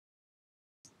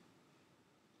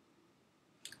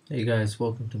Hey guys,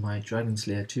 welcome to my Dragon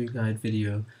Slayer 2 guide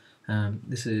video.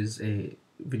 This is a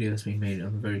video that's been made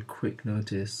on very quick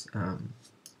notice,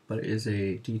 but it is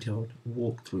a detailed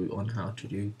walkthrough on how to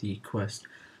do the quest.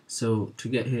 So to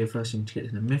get here, first you need to get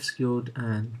to the Myths Guild,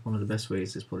 and one of the best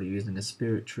ways is probably using a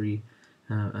spirit tree,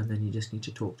 and then you just need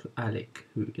to talk to Alec,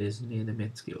 who is near the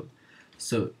Myths Guild.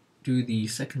 So do the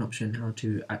second option, how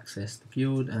to access the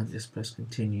guild, and just press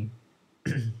continue.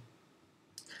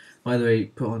 By the way,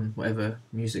 put on whatever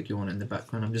music you want in the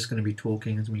background. I'm just going to be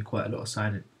talking. There's going to be quite a lot of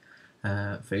silent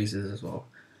phases as well.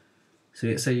 So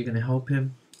yeah, say you're going to help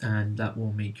him, and that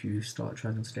will make you start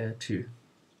Dragon Slayer 2.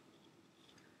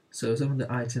 So some of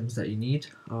the items that you need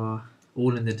are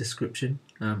all in the description.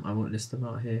 I won't list them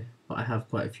out here, but I have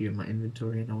quite a few in my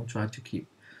inventory, and I will try to keep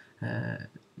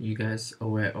you guys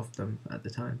aware of them at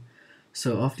the time.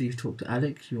 So after you've talked to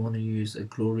Alec, you want to use a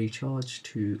glory charge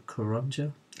to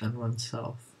Karunja and run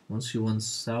south. Once you run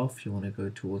south, you want to go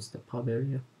towards the pub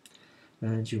area,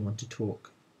 and you want to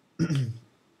talk. You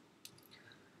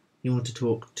want to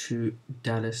talk to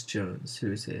Dallas Jones,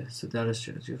 who is here. So Dallas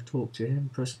Jones, you have talked to him.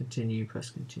 Press continue.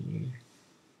 Press continue.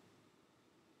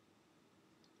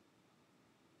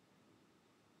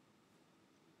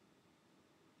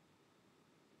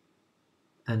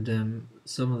 And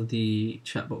some of the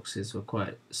chat boxes were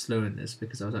quite slow in this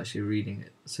because I was actually reading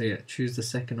it. So yeah, choose the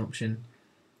second option.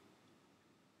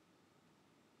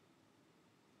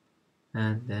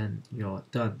 And then you're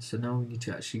done. So now we need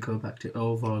to actually go back to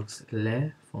Olvarg's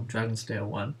lair from Dragon Slayer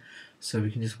 1. So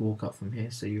we can just walk up from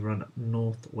here. So you run up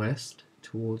northwest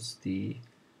towards the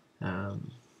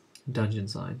dungeon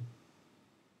sign.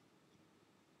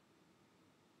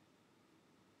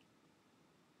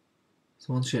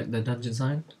 So once you're at the dungeon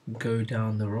sign, go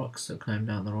down the rocks, so climb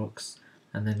down the rocks,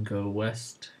 and then go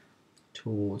west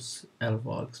towards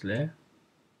Olvarg's lair.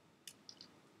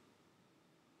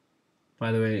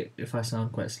 By the way, if I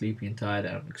sound quite sleepy and tired,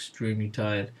 I'm extremely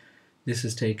tired. This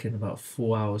has taken about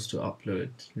 4 hours to upload,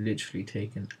 literally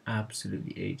taken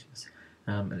absolutely ages.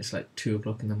 And it's like 2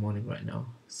 o'clock in the morning right now,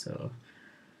 so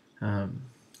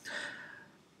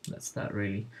that's that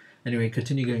really. Anyway,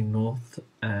 continue going north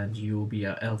and you'll be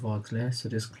at Olvarg's lair, so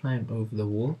just climb over the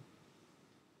wall.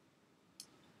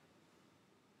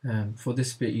 For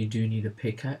this bit you do need a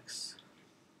pickaxe.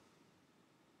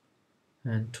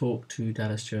 And talk to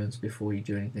Dallas Jones before you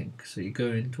do anything. So you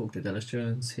go in, talk to Dallas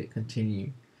Jones, hit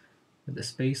continue with the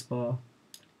space bar,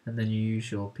 and then you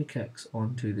use your pickaxe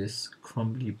onto this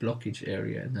crumbly blockage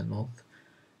area in the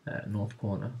north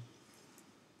corner,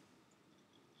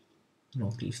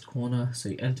 northeast corner. So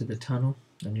you enter the tunnel,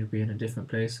 and you'll be in a different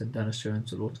place, and Dallas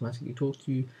Jones will automatically talk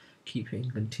to you. Keep hitting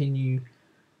continue.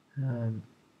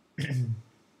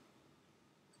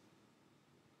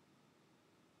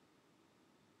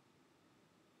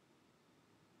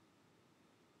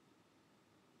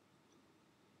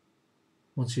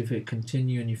 Once you've hit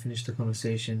continue and you finish the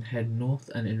conversation, head north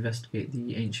and investigate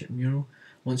the ancient mural.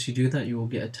 Once you do that, you will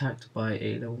get attacked by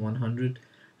a level 100.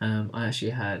 I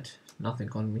actually had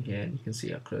nothing on me here, and you can see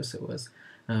how close it was.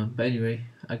 But anyway,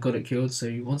 I got it killed,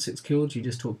 so once it's killed, you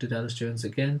just talk to Dallas Jones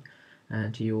again,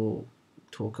 and he'll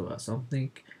talk about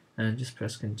something, and just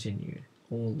press continue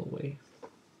all the way.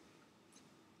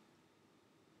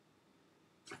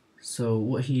 So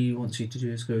what he wants you to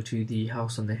do is go to the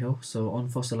house on the hill. So on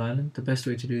Fossil Island, the best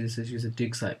way to do this is use a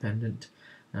Digsite pendant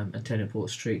and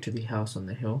teleport straight to the house on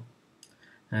the hill.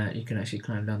 You can actually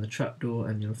climb down the trapdoor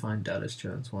and you'll find Dallas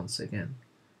Jones once again.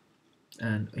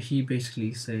 And he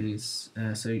basically says,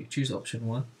 so you choose option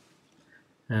 1,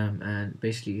 and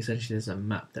basically essentially there's a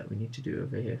map that we need to do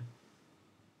over here.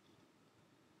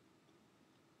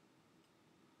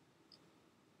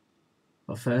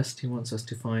 But first he wants us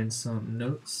to find some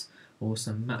notes or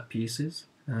some map pieces,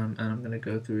 and I'm going to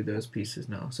go through those pieces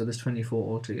now. So there's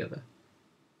 24 altogether.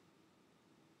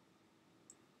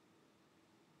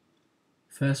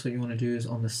 First, what you want to do is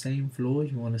on the same floor,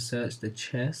 you want to search the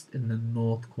chest in the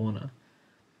north corner.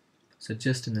 So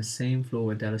just in the same floor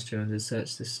where Dallas Jones is,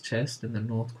 search this chest in the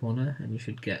north corner, and you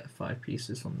should get 5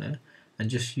 pieces from there. And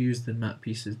just use the map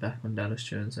pieces back on Dallas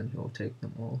Jones and he'll take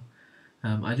them all.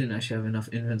 I didn't actually have enough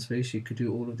invent space. You could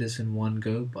do all of this in one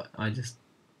go, but I just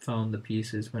found the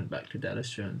pieces, went back to Dallas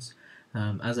Jones.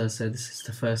 As I said, this is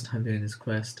the first time doing this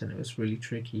quest and it was really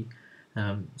tricky,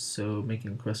 so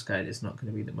making a quest guide is not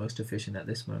going to be the most efficient at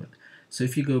this moment. So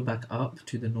if you go back up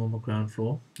to the normal ground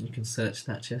floor, you can search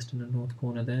that chest in the north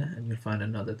corner there and you'll find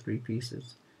another 3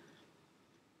 pieces.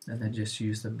 And then just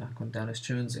use them back on Dallas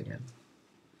Jones again.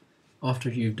 After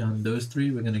you've done those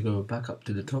 3, we're going to go back up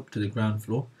to the top, to the ground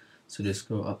floor. So just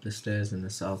go up the stairs in the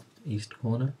southeast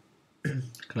corner,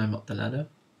 climb up the ladder.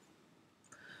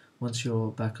 Once you're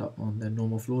back up on the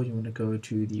normal floor, you want to go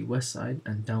to the west side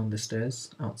and down the stairs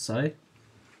outside,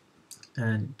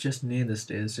 and just near the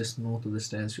stairs, just north of the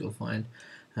stairs, you'll find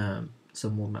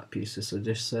some more map pieces. So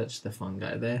just search the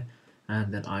fungi there,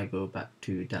 and then I go back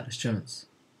to Dallas Jones.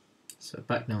 So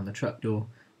back down the trapdoor,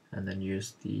 and then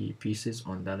use the pieces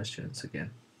on Dallas Jones again.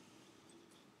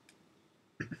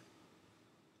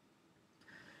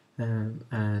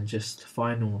 And just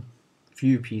final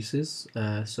few pieces.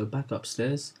 So back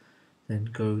upstairs, then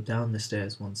go down the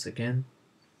stairs once again,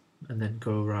 and then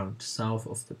go around south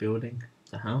of the building,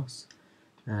 the house,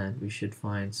 and we should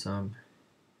find some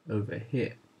over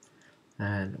here.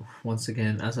 And once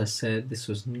again, as I said, this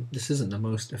isn't the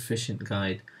most efficient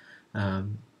guide,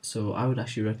 so I would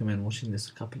actually recommend watching this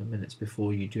a couple of minutes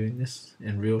before you doing this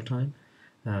in real time.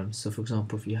 So for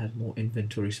example, if you had more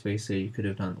inventory space here, you could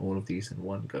have done all of these in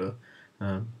one go,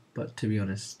 but to be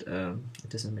honest, it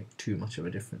doesn't make too much of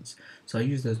a difference. So I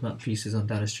use those map pieces on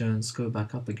Dallas Jones, go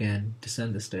back up again,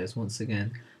 descend the stairs once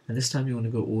again, and this time you want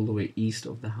to go all the way east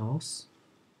of the house.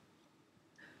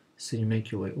 So you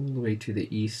make your way all the way to the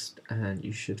east, and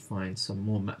you should find some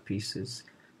more map pieces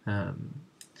over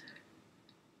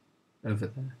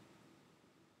there.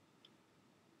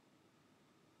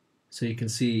 So you can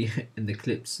see in the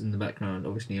clips in the background,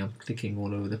 obviously I'm clicking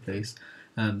all over the place.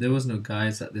 There was no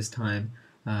guides at this time.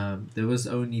 There was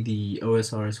only the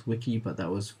OSRS wiki, but that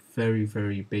was very,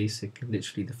 very basic,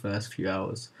 literally the first few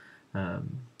hours.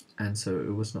 And so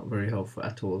it was not very helpful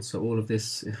at all. So all of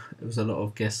this, it was a lot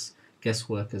of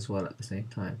guesswork as well at the same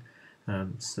time.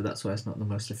 So that's why it's not the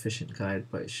most efficient guide,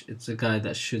 but it's a guide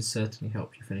that should certainly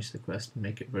help you finish the quest and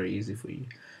make it very easy for you.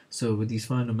 So with these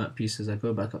final map pieces, I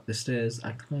go back up the stairs,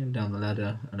 I climb down the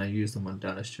ladder, and I use them on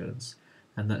Dallas Jones,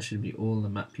 and that should be all the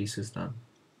map pieces done.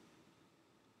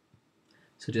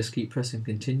 So just keep pressing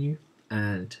continue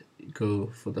and go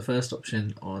for the first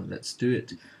option on let's do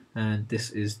it, and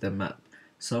this is the map.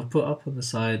 So I've put up on the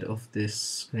side of this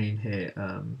screen here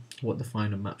what the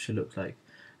final map should look like.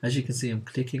 As you can see, I'm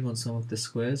clicking on some of the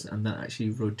squares, and that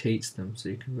actually rotates them, so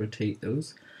you can rotate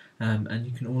those. And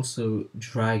you can also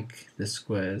drag the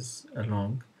squares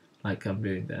along like I'm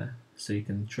doing there. So you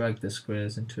can drag the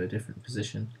squares into a different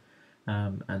position,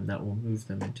 and that will move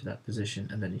them into that position,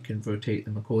 and then you can rotate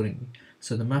them accordingly.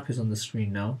 So the map is on the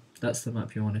screen now. That's the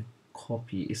map you want to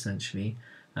copy essentially,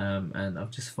 and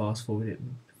I've just fast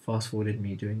forwarded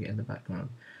me doing it in the background.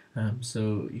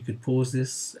 So you could pause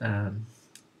this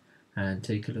and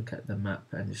take a look at the map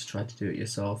and just try to do it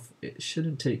yourself. It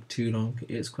shouldn't take too long.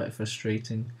 It's quite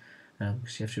frustrating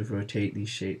because you have to rotate these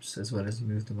shapes as well as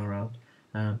move them around,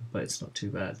 but it's not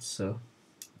too bad, so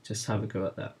just have a go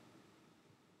at that.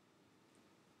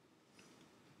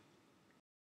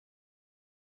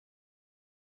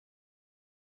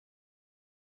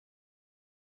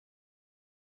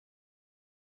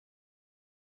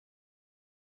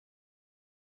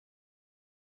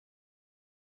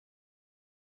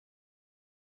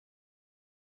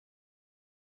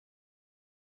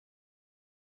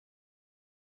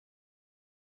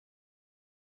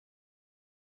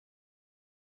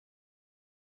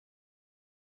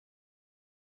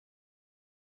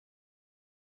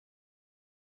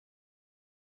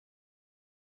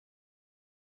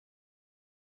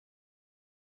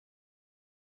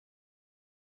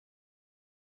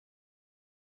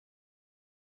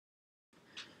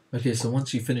 Okay, so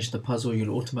once you finish the puzzle,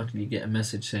 you'll automatically get a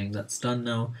message saying that's done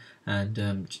now, and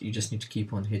you just need to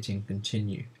keep on hitting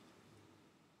continue.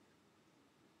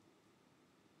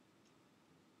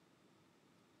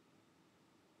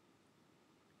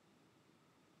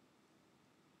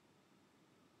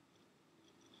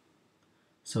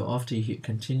 So after you hit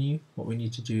continue, what we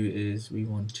need to do is we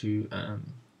want to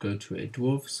go to a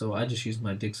dwarf. So I just use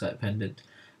my Digsite pendant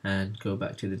and go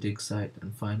back to the Digsite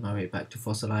and find my way back to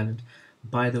Fossil Island.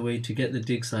 By the way, to get the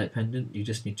Digsite pendant, you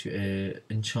just need to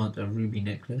enchant a ruby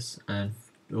necklace, and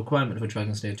the requirement for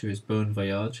Dragonstone 2 is Bone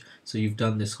Voyage. So you've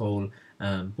done this whole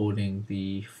boarding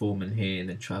the foreman here and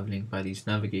then travelling by these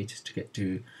navigators to get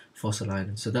to Fossil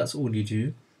Island. So that's all you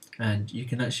do, and you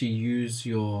can actually use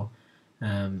your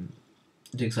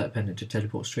Digsite pendant to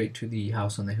teleport straight to the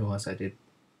house on the hill as I did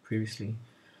previously.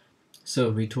 So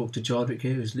we talked to Jardwick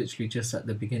here, who's literally just at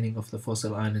the beginning of the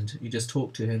Fossil Island. You just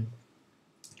talk to him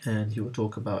and he will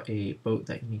talk about a boat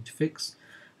that you need to fix.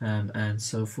 And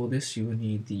so for this you will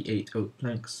need the 8 oak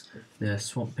planks, the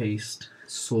swamp paste,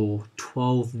 saw,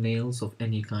 12 nails of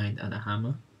any kind and a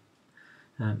hammer.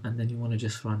 And then you want to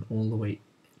just run all the way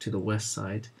to the west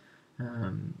side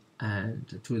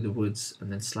and through the woods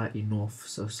and then slightly north,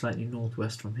 so slightly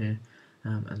northwest from here,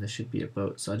 and there should be a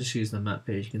boat. So I just use the map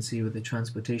page. You can see where the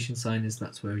transportation sign is,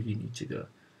 that's where you need to go.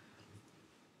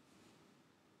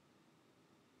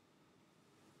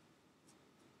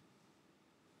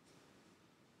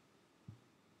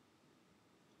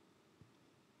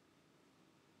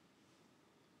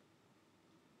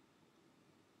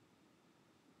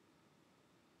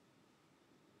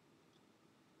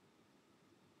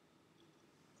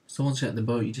 So once you're at the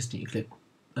boat, you just need to click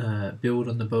build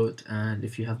on the boat, and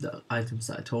if you have the items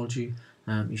that I told you,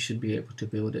 you should be able to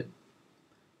build it.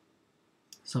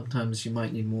 Sometimes you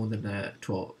might need more than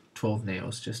 12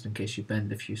 nails just in case you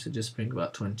bend a few, so just bring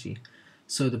about 20.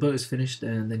 So the boat is finished,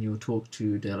 and then you'll talk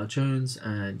to Della Jones,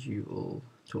 and you will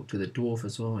talk to the dwarf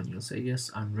as well, and you'll say, yes,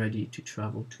 I'm ready to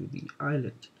travel to the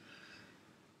island.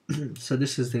 So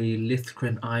this is the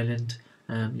Lithgren Island.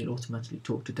 You'll automatically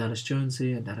talk to Dallas Jones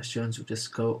here, and Dallas Jones will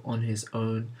just go on his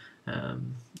own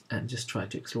and just try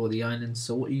to explore the island.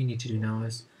 So what you need to do now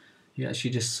is you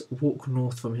actually just walk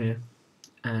north from here,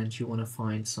 and you want to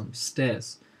find some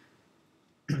stairs.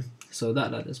 So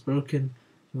that ladder's broken.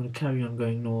 You want to carry on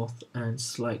going north and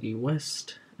slightly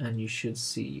west, and you should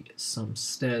see some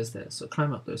stairs there. So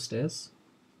climb up those stairs.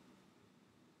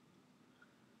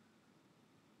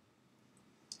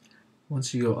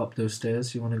 Once you go up those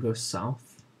stairs, you want to go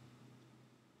south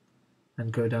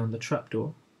and go down the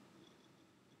trapdoor.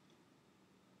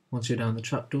 Once you're down the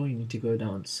trapdoor, you need to go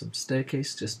down some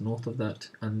staircase just north of that,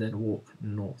 and then walk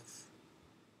north.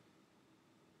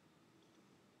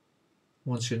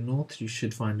 Once you're north, you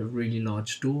should find a really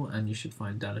large door, and you should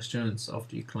find Dallas Jones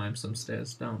after you climb some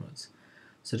stairs downwards.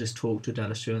 So just talk to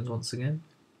Dallas Jones once again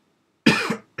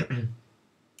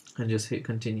and just hit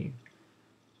continue.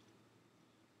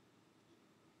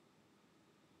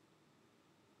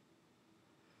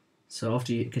 So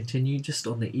after you hit continue, just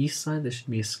on the east side there should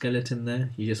be a skeleton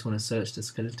there. You just want to search the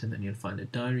skeleton and you'll find a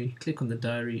diary. Click on the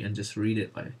diary and just read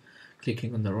it by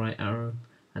clicking on the right arrow,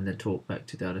 and then talk back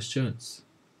to Dallas Jones.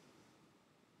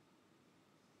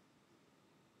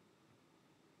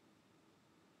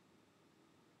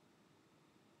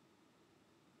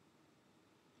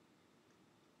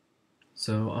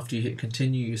 So after you hit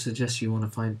continue, you suggest you want to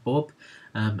find Bob,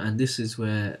 and this is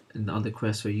where in the other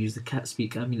quest where you use the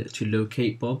Catspeak amulet to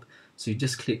locate Bob. So you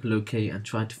just click locate and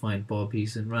try to find Bob.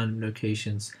 He's in random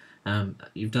locations.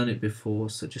 You've done it before,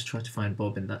 so just try to find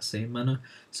Bob in that same manner.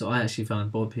 So I actually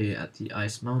found Bob here at the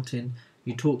Ice Mountain.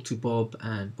 You talk to Bob,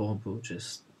 and Bob will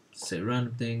just say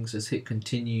random things. Just hit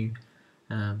continue,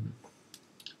 and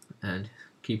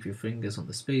keep your fingers on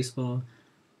the spacebar.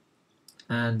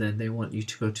 And then they want you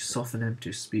to go to Softenem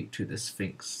to speak to the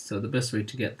Sphinx. So the best way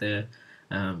to get there,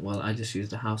 well, I just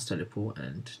used a house teleport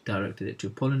and directed it to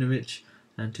Polinovich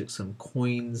and took some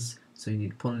coins. So you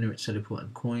need Polinovich teleport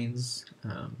and coins.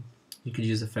 You could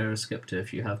use a Pharaoh Scepter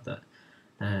if you have that.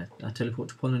 I teleport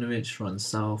to Polinovich, run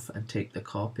south, and take the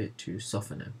carpet to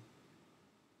Softenem.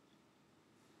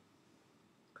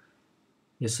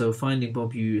 Yeah, so finding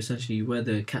Bob, you essentially wear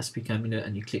the Catspeak amulet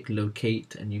and you click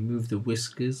locate, and you move the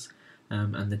whiskers.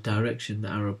 And the direction the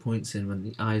arrow points in when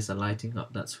the eyes are lighting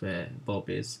up, that's where Bob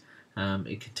is.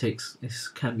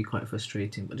 It can be quite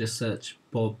frustrating, but just search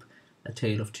Bob, A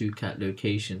Tale of Two Cat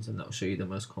locations, and that will show you the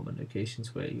most common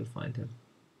locations where you'll find him.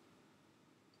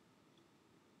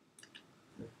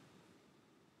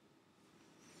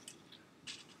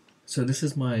 So this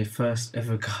is my first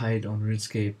ever guide on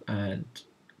RuneScape, and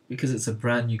because it's a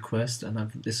brand new quest,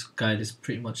 and this guide is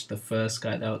pretty much the first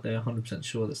guide out there, 100%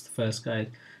 sure that's the first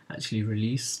guide actually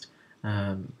released.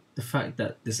 The fact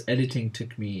that this editing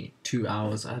took me 2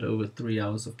 hours, I had over 3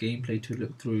 hours of gameplay to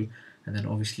look through, and then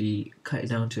obviously cut it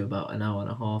down to about an hour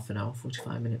and a half, an hour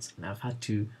 45 minutes, and I've had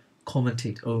to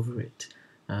commentate over it.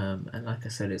 And like I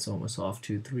said, it's almost off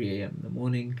to 3 a.m. in the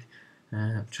morning.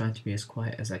 I'm trying to be as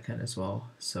quiet as I can as well,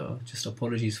 so just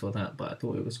apologies for that, but I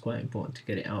thought it was quite important to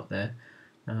get it out there.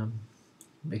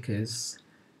 Because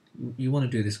you want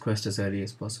to do this quest as early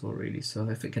as possible, really. So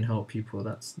if it can help people,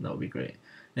 that would be great.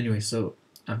 Anyway, so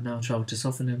I've now travelled to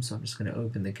Softenem, so I'm just going to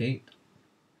open the gate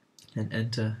and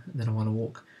enter. And then I want to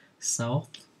walk south,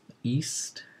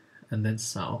 east, and then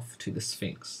south to the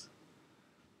Sphinx.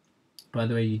 By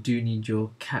the way, you do need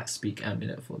your Catspeak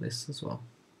amulet for this as well.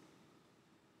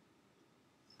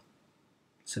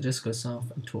 So just go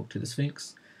south and talk to the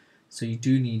Sphinx. So you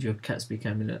do need your Catspeak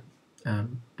amulet,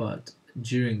 but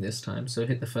during this time, so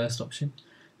hit the first option,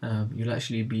 you'll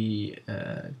actually be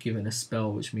given a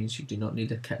spell, which means you do not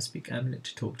need a Catspeak amulet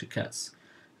to talk to cats,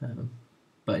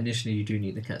 but initially you do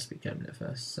need the Catspeak amulet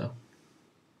first. So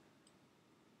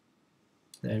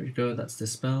there we go, that's the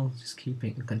spell. Just keep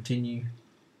it and continue.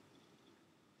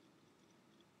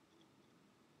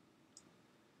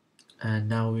 And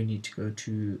now we need to go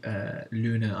to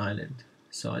Lunar Island.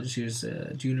 So I just use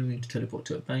Dueling Rune to teleport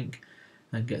to a bank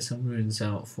and get some runes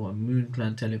out for a Moon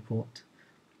Clan teleport.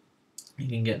 You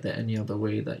can get there any other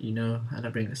way that you know, and I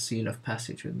bring a Seal of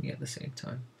Passage with me at the same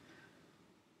time.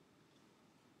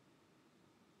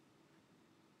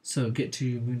 So get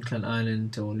to Moon Clan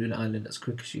Island or Lunar Island as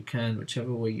quick as you can,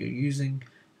 whichever way you're using.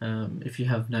 If you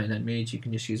have 99 mage, you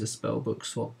can just use a spellbook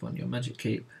swap on your magic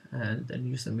cape and then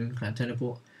use the Moonclan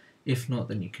teleport. If not,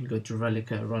 then you can go to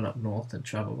Relica, run up north and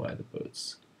travel via the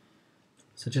boats.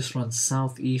 So just run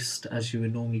southeast as you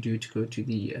would normally do to go to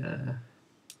the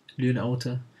Lunar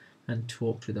Altar and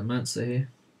talk to the Mancer here.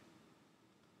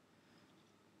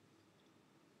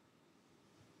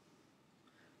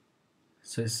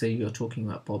 So say you're talking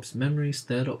about Bob's memories,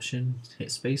 third option, hit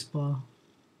spacebar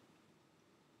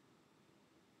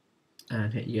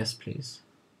and hit yes please.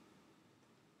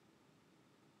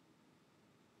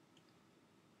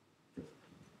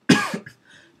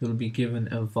 You'll be given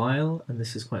a vial, and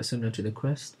this is quite similar to the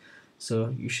quest. So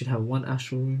you should have one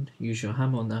Astral rune, use your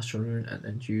hammer on the Astral rune, and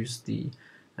then use the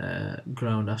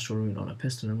ground Astral rune on a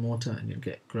piston and mortar, and you'll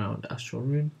get ground Astral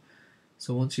rune.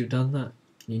 So once you've done that,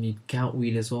 you need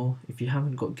Goutweed as well. If you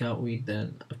haven't got Goutweed,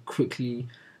 then I'm quickly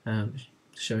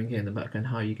showing here in the background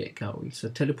how you get Goutweed. So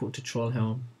teleport to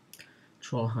Trollheim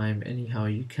anyhow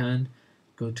you can.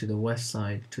 Go to the west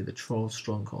side to the Troll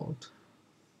Stronghold.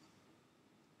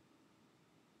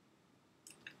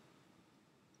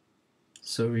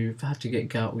 So we've had to get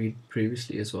Goutweed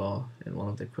previously as well in one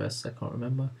of the quests, I can't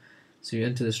remember. So you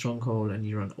enter the stronghold and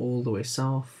you run all the way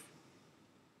south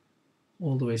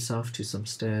to some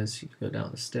stairs. You go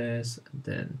down the stairs and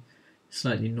then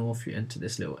slightly north you enter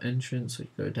this little entrance, so you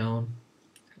go down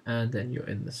and then you're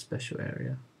in the special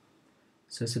area.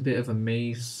 So it's a bit of a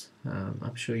maze.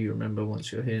 I'm sure you remember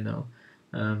once you're here now.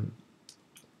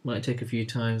 Might take a few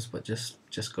times, but just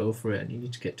go for it, and you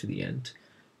need to get to the end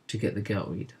to get the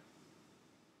Goutweed.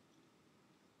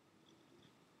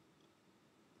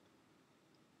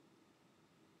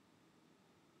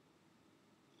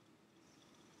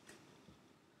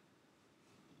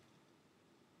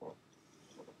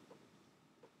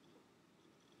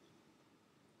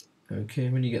 Okay,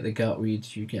 when you get the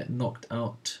Goutweed, you get knocked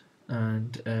out,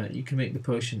 and you can make the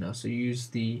potion now. So you use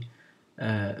the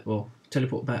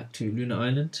teleport back to Lunar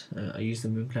Island. I use the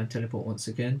Moonclan teleport once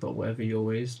again, but whatever your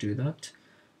ways, do that.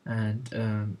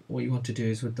 And what you want to do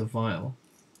is with the vial.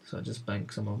 So I just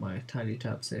bank some of my tally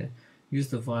tabs here. Use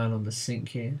the vial on the sink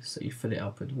here, so you fill it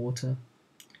up with water,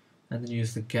 and then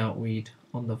use the Goutweed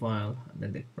on the vial, and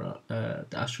then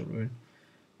the Astral rune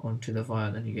onto the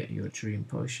vial, and you get your dream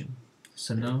potion.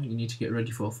 So now you need to get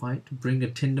ready for a fight. Bring a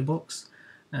Tinderbox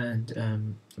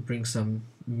and bring some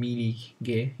melee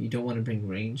gear. You don't want to bring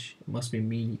range, it must be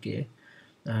melee gear.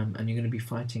 And you're going to be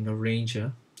fighting a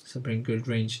ranger, so bring good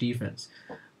range defense.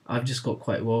 I've just got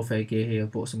quite welfare gear here. I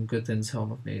bought some good things,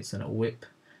 helm of nades and a whip.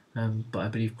 But I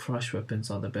believe crush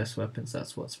weapons are the best weapons.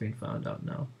 That's what's been found out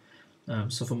now.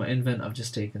 So for my invent, I've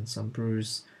just taken some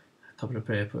brews, a couple of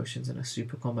prayer potions and a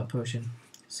super combat potion.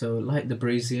 So light the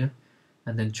brazier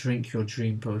and then drink your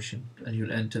dream potion and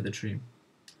you'll enter the dream.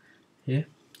 Here,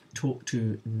 talk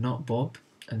to not Bob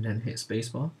and then hit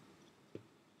spacebar.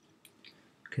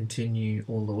 Continue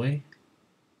all the way.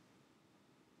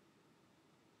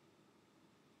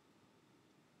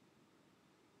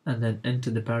 And then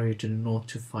enter the barrier to the north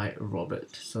to fight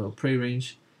Robert. So pray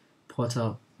range, pot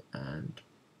up and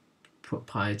put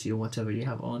piety or whatever you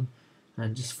have on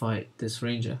and just fight this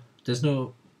ranger. There's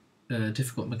no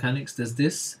difficult mechanics. There's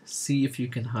this, see if you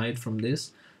can hide from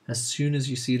this. As soon as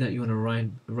you see that, you want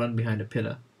to run behind a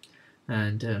pillar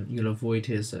and you'll avoid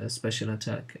his special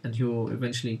attack, and he'll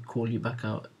eventually call you back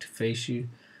out to face you.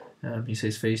 He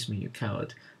says face me, you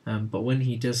coward. But when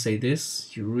he does say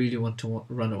this, you really want to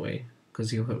run away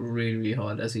because he'll hit really, really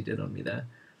hard as he did on me there.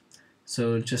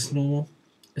 So just normal,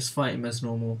 just fight him as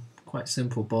normal. Quite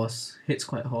simple boss, hits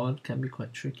quite hard, can be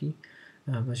quite tricky.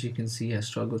 As you can see, I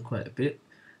struggled quite a bit.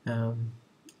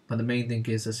 But the main thing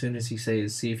is, as soon as he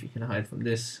says, see if you can hide from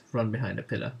this, run behind a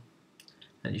pillar,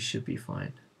 and you should be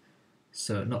fine.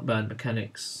 So not bad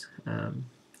mechanics, not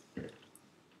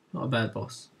a bad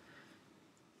boss.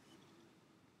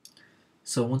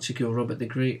 So once you kill Robert the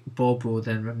Great, Bob will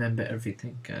then remember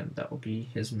everything, and that will be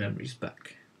his memories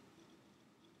back.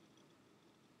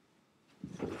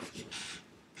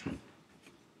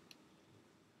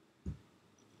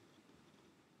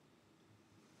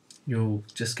 You'll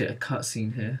just get a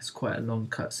cutscene here. It's quite a long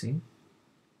cutscene.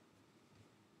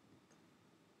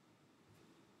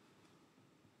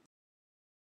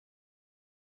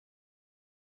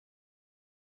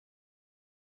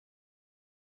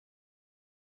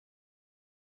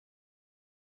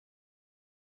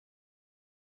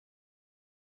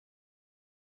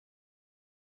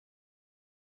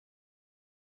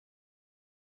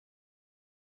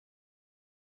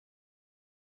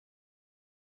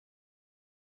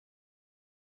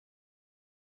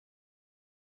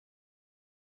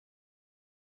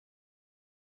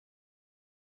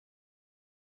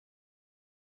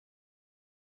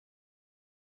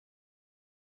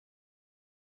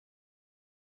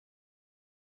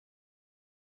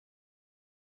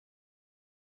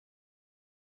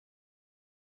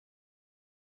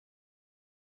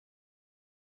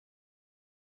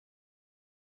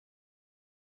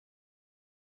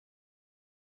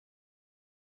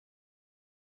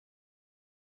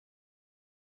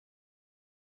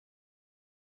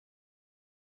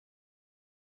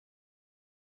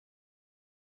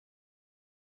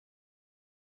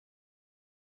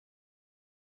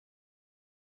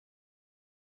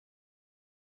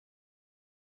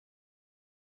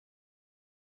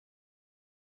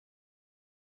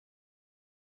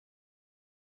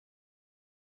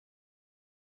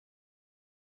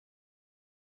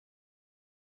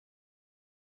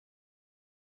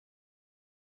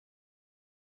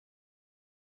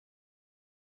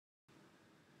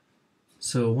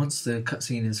 So once the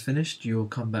cutscene is finished, you'll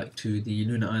come back to the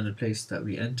Lunar Island place that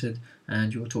we entered,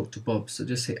 and you'll talk to Bob. So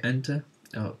just hit enter,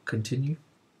 continue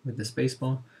with the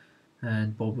spacebar,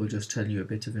 and Bob will just tell you a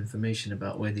bit of information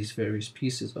about where these various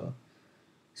pieces are.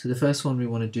 So the first one we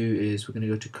want to do is we're going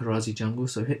to go to Karazi Jungle.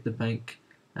 So hit the bank,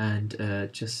 and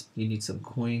just you need some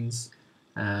coins,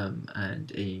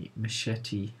 and a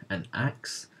machete and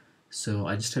axe. So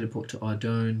I just teleport to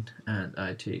Ardone, and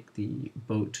I take the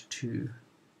boat to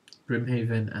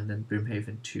Brimhaven, and then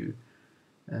Brimhaven to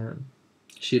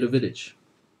Sheila Village.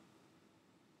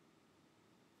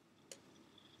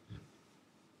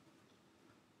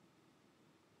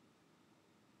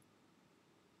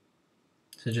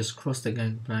 So just cross the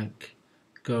gangplank,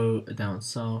 go down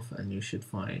south, and you should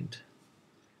find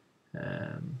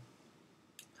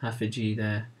Hafiji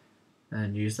there,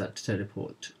 and use that to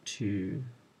teleport to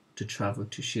travel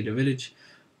to Sheila Village.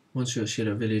 Once you're at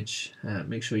Sheila Village,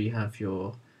 make sure you have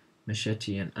your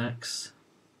machete and axe.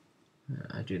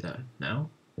 I do that now.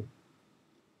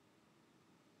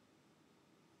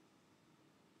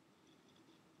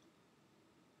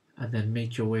 And then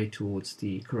make your way towards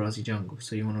the Karazi Jungle.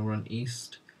 So you want to run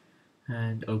east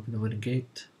and open the wooden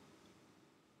gate.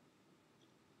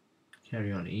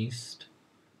 Carry on east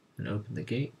and open the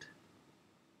gate.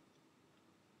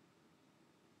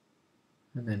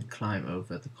 And then climb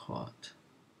over the cart.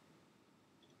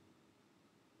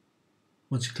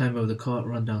 Once you climb over the cart,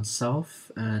 run down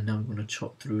south, and now I'm going to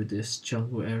chop through this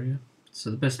jungle area. So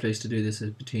the best place to do this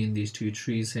is between these two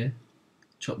trees here.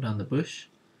 Chop down the bush.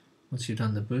 Once you've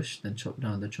done the bush, then chop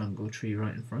down the jungle tree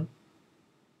right in front.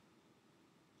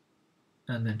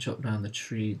 And then chop down the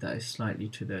tree that is slightly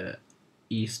to the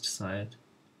east side,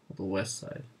 or the west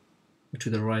side, or to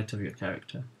the right of your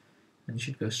character. And you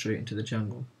should go straight into the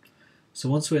jungle. So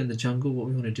once we're in the jungle, what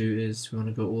we want to do is we want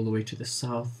to go all the way to the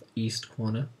southeast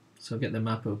corner. So get the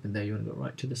map open there, you want to go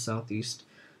right to the southeast.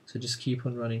 So just keep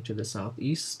on running to the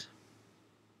southeast.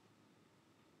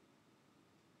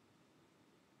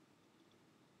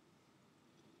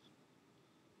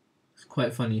 It's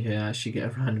quite funny here, I actually get a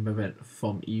random event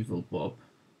from Evil Bob.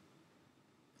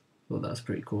 Thought that's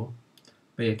pretty cool.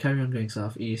 But yeah, carry on going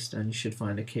southeast and you should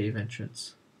find a cave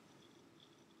entrance.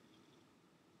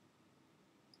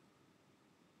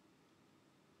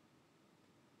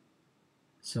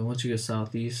 So once you go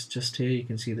southeast, just here you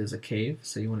can see there's a cave,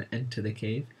 so you want to enter the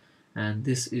cave, and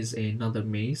this is another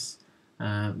maze.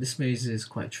 This maze is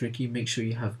quite tricky. Make sure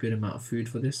you have good amount of food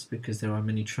for this because there are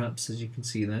many traps, as you can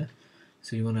see there.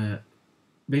 So you want to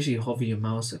basically hover your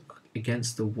mouse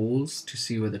against the walls to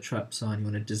see where the traps are, and you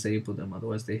want to disable them,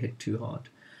 otherwise they hit too hard.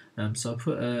 So I'll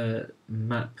put a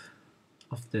map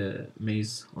of the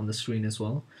maze on the screen as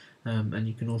well, and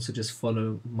you can also just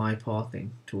follow my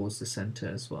pathing towards the center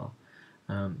as well.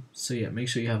 So yeah, make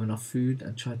sure you have enough food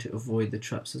and try to avoid the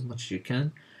traps as much as you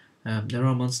can. There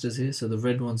are monsters here, so the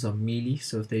red ones are melee,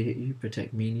 so if they hit you,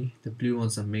 protect melee. The blue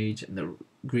ones are mage, and the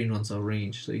green ones are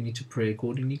range, so you need to pray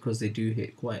accordingly because they do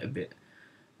hit quite a bit.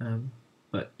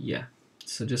 But yeah,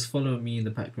 so just follow me in the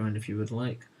background if you would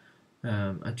like.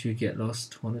 I do get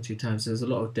lost one or two times. There's a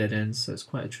lot of dead ends, so it's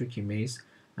quite a tricky maze.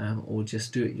 Or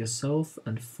just do it yourself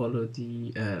and follow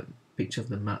the picture of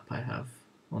the map I have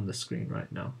on the screen right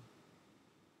now.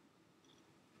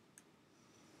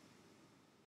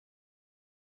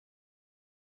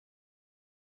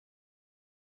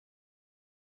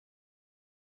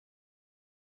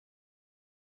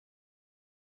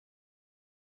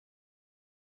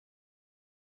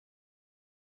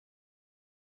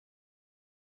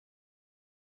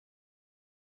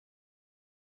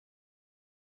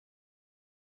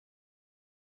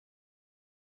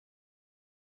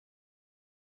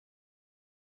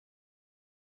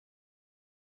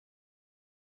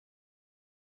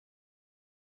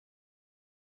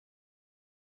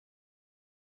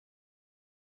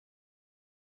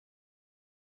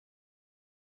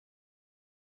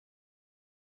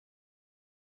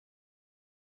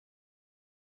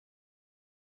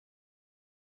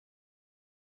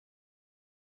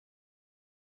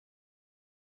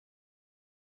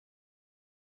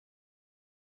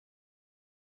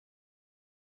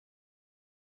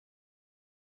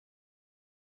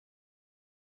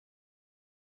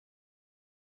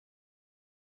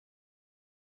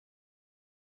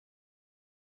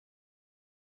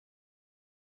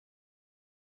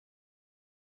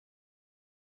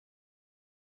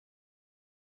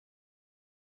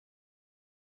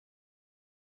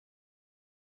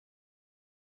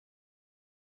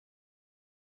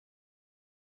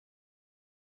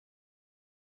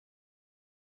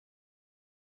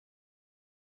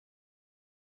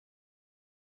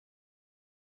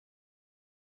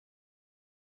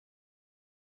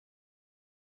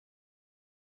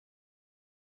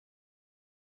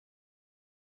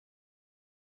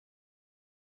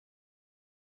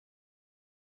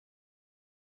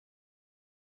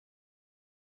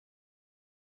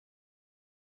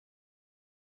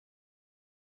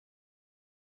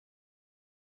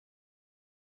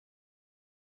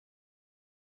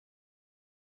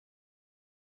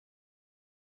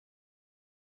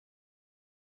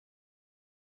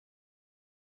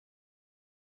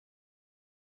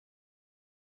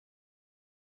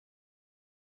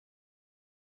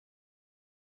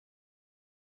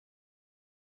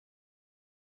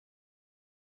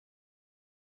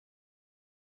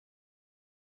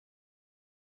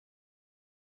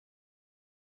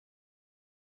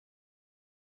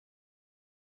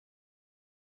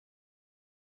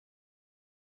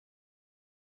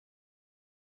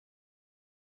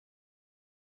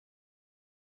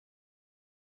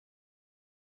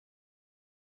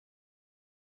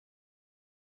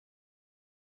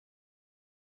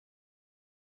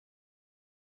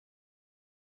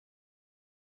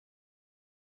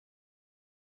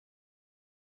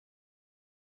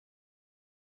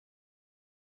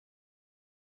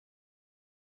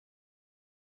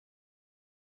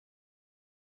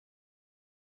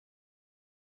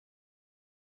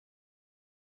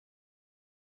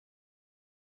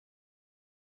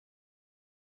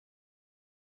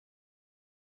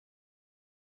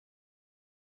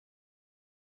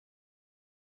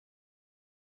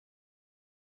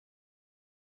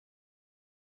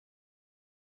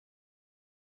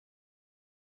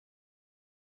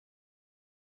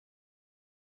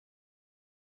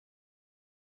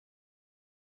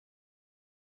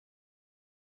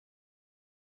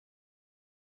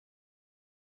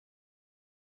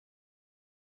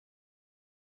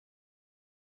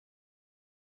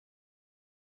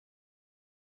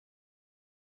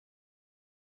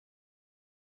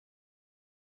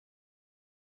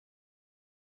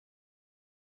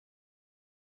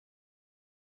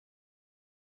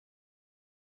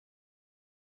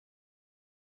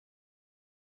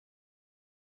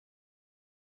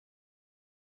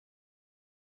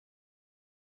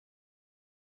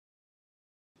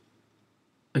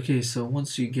 Okay, so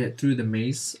once you get through the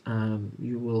maze,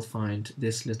 you will find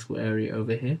this little area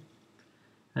over here,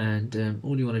 and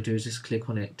all you want to do is just click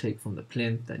on it, take from the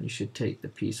plinth, and you should take the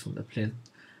piece from the plinth.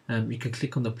 You can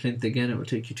click on the plinth again, it will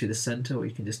take you to the center, or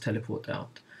you can just teleport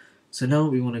out. So now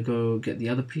we want to go get the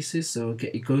other pieces, so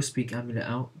get your Ghostspeak amulet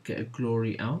out, get a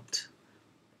glory out,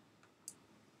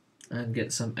 and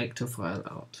get some ectophile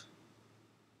out.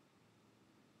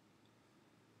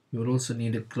 You will also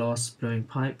need a glass blowing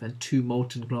pipe and 2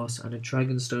 molten glass and a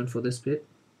dragonstone for this bit.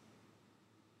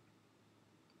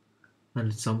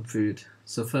 And some food.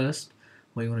 So first,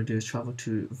 what you want to do is travel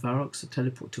to Varrock, so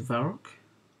teleport to Varrock.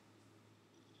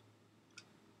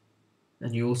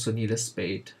 And you also need a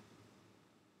spade.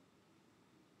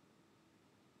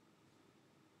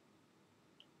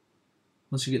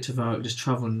 Once you get to Varrock, just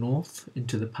travel north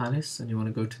into the palace, and you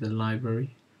want to go to the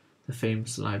library, the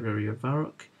famous library of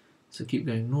Varrock. So keep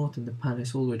going north in the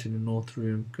palace all the way to the north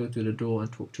room, go through the door and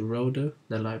talk to Rodo,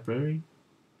 the librarian.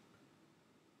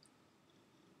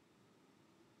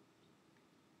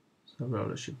 So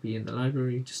Rodo should be in the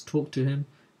library, just talk to him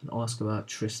and ask about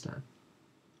Tristan.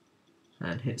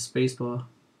 And hit spacebar,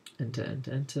 enter,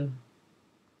 enter, enter.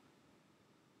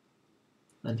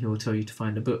 And he will tell you to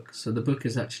find a book. So the book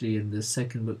is actually in the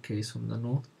second bookcase from the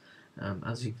north,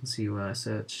 as you can see where I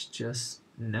searched just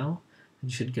now,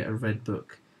 and you should get a red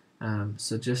book.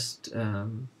 So just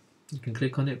you can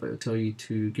click on it, but it will tell you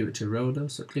to give it to Rodo.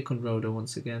 So click on Rodo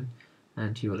once again,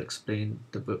 and he will explain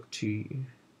the book to you.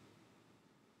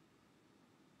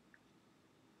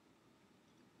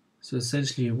 So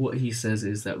essentially what he says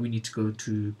is that we need to go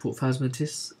to Port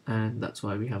Phasmatis, and that's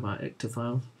why we have our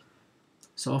ectophile.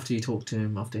 So after you talk to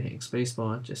him, after hitting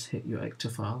spacebar, just hit your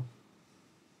ectophile.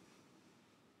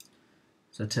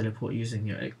 So teleport using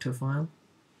your ectophile.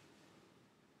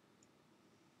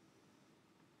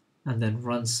 And then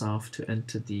run south to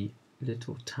enter the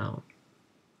little town.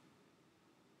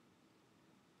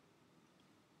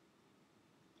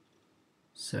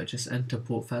 So just enter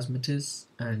Port Phasmatis,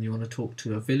 and you want to talk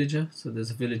to a villager. So there's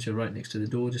a villager right next to the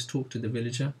door. Just talk to the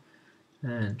villager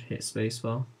and hit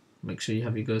spacebar. Make sure you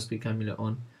have your Ghostspeak amulet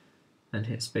on and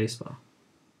hit spacebar.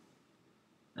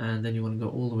 And then you want to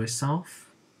go all the way south.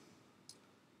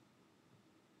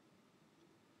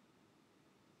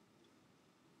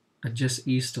 And just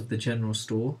east of the general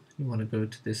store, you want to go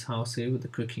to this house here with the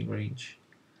cooking range.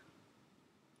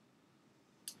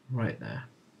 Right there.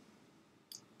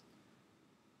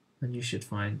 And you should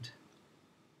find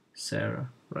Sarah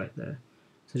right there.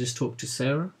 So just talk to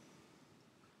Sarah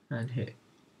and hit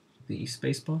the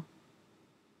spacebar.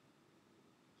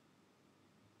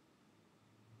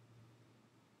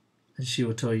 And she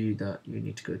will tell you that you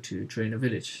need to go to Drainer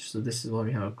Village. So this is why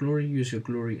we have a glory. Use your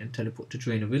glory and teleport to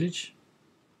Drainer Village.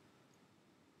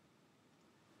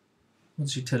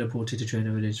 Once you teleported to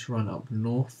Drainer Village, run up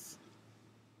north.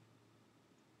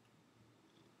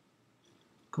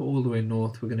 Go all the way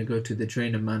north. We're going to go to the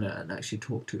Drainer Manor and actually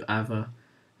talk to Ava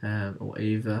or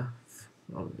Ava,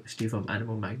 actually from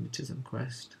Animal Magnetism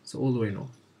Quest. So all the way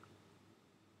north.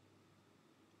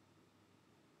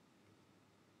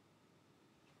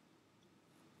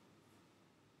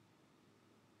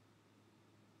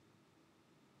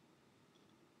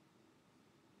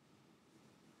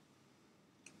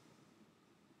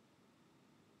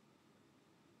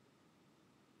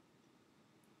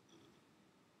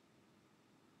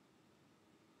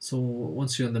 So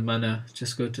once you're in the manor,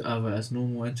 just go to Ava as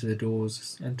normal, enter the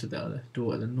doors, enter the other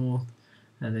door at the north,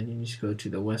 and then you need to go to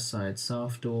the west side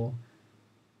south door,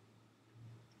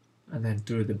 and then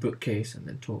through the bookcase, and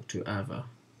then talk to Ava.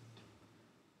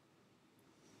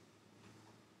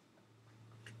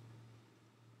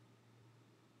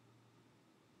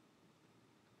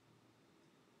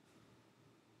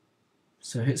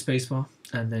 So hit spacebar,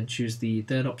 and then choose the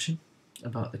third option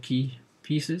about the key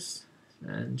pieces,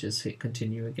 and just hit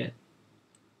continue again.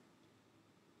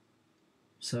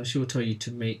 So she will tell you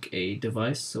to make a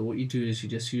device. So what you do is you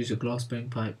just use your glassblowing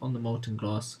pipe on the molten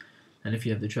glass, and if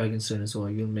you have the dragonstone as well,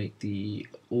 you'll make the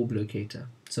orb locator.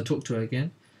 So talk to her again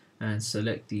and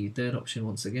select the third option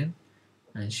once again,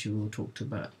 and she will talk to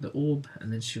about the orb,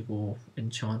 and then she will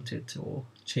enchant it or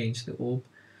change the orb.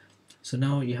 So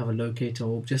now you have a locator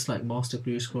orb, just like Master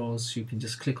Glue Scrolls. You can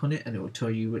just click on it and it will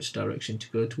tell you which direction to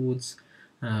go towards,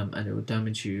 and it will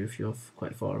damage you if you're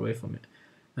quite far away from it.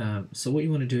 So what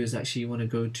you want to do is actually you want to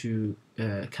go to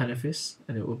Canifis,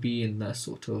 and it will be in that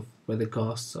sort of where the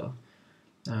ghasts are.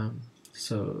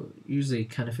 So use a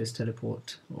Canifis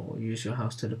teleport, or use your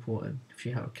house teleport, and if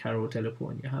you have a Carol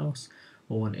teleport in your house,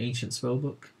 or an ancient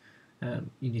spellbook,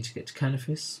 you need to get to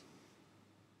Canifis.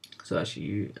 So actually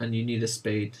you need a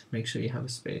spade. Make sure you have a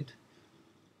spade.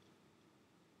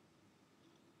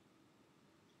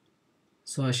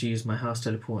 So I actually use my house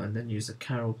teleport and then use a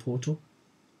Carol portal.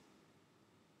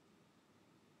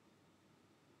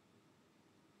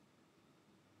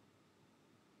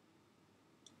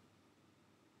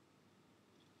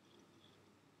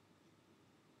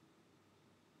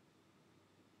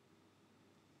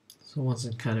 So once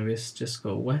in Cannabis, just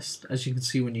go west. As you can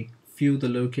see, when you feel the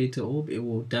locator orb, it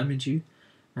will damage you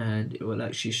and it will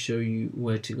actually show you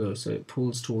where to go. So it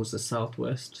pulls towards the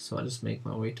southwest, so I just make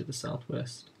my way to the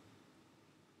southwest.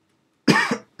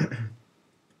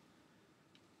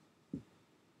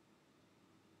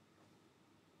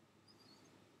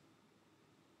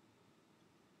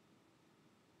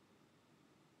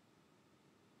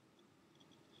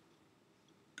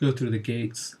 Go through the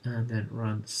gates and then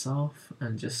run south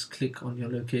and just click on your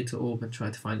locator orb and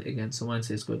try to find it again. So mine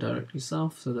says go directly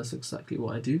south, so that's exactly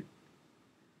what I do.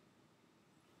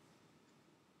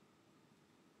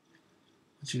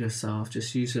 Once you go south,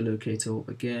 just use your locator orb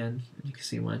again, and you can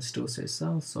see mine still says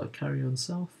south, so I carry on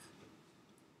south.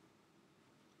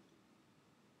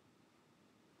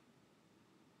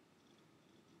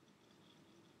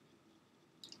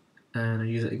 And I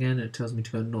use it again and it tells me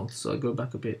to go north, so I go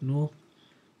back a bit north.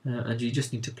 And you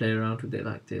just need to play around with it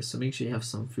like this, so make sure you have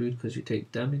some food because you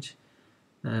take damage,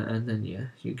 and then yeah,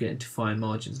 you get into fine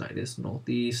margins like this,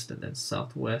 northeast and then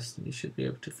southwest, and you should be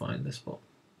able to find the spot.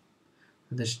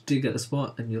 And then dig at the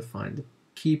spot and you'll find the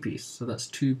key piece. So that's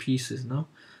 2 pieces now,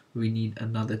 we need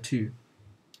another 2.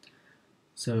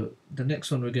 So the next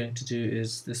one we're going to do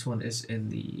is, this one is in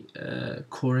the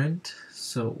core end.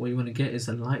 So what you want to get is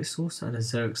a light source and a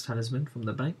Xerix talisman from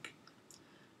the bank.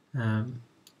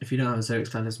 If you don't have a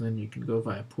Xerix talisman, you can go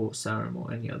via Port Sarum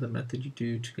or any other method you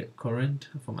do to get Corrent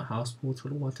from a house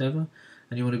portal or whatever.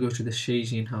 And you want to go to the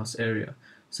Shajian house area.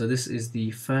 So this is the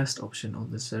first option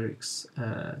on the Xerix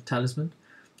talisman.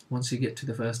 Once you get to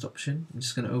the first option, I'm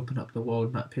just going to open up the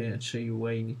world map here and show you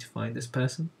where you need to find this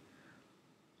person.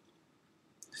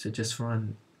 So just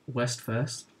run west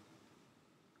first.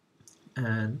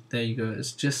 And there you go,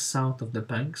 it's just south of the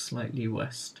bank, slightly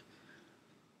west.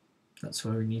 That's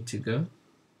where we need to go.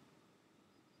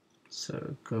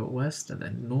 So go west and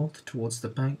then north towards the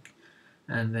bank,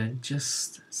 and then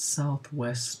just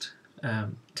southwest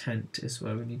tent is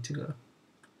where we need to go.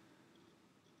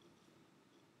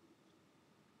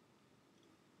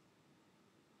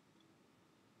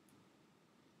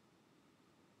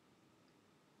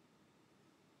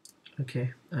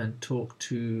 Okay, and talk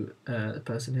to the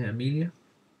person here, Amelia,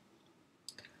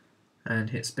 and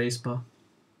hit spacebar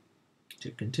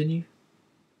to continue.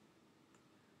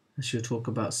 And she'll talk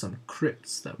about some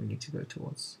crypts that we need to go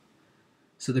towards.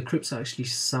 So the crypts are actually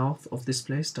south of this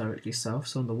place, directly south.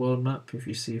 So on the world map, if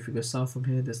you go south from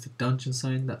here, there's the dungeon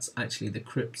sign. That's actually the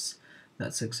crypts.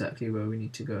 That's exactly where we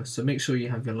need to go. So make sure you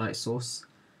have your light source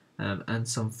and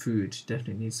some food.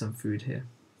 Definitely need some food here.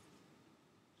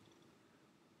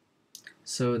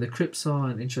 So the crypts are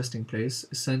an interesting place.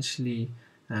 Essentially,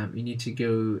 you need to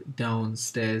go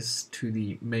downstairs to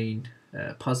the main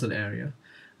puzzle area.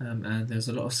 And there's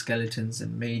a lot of skeletons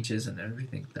and mages and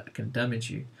everything that can damage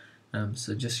you.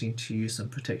 So just need to use some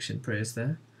protection prayers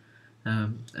there.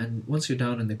 And once you're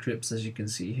down in the crypts, as you can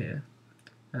see here,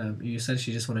 you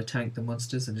essentially just want to tank the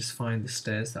monsters and just find the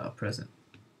stairs that are present.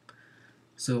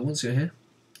 So once you're here,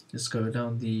 just go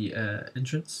down the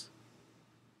entrance.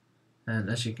 And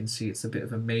as you can see, it's a bit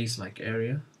of a maze-like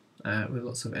area with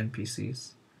lots of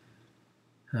NPCs.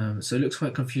 So it looks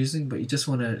quite confusing, but you just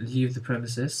want to leave the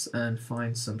premises and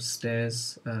find some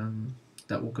stairs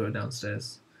that will go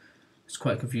downstairs. It's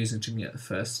quite confusing to me at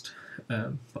first,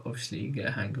 but obviously you get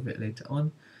a hang of it later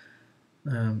on.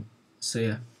 So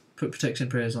yeah, put protection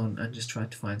prayers on and just try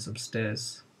to find some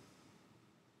stairs.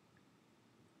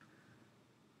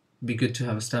 It'd be good to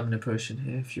have a stamina potion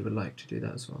here if you would like to do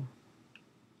that as well.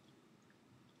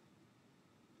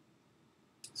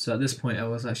 So at this point I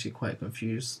was actually quite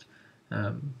confused.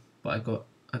 But I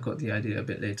got the idea a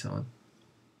bit later on.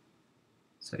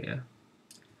 So yeah,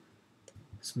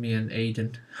 it's me and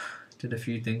Aiden did a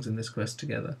few things in this quest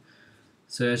together.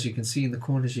 So as you can see in the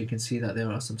corners, you can see that there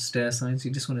are some stair signs.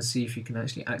 You just want to see if you can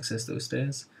actually access those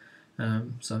stairs.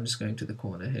 So I'm just going to the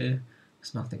corner here.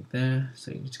 There's nothing there,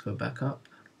 so you need to go back up.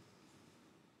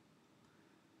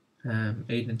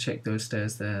 Aiden checked those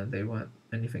stairs there. They weren't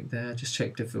anything there. Just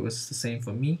checked if it was the same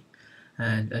for me.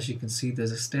 And as you can see,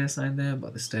 there's a stair sign there,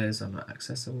 but the stairs are not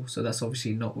accessible. So that's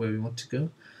obviously not where we want to go.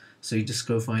 So you just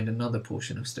go find another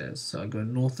portion of stairs. So I go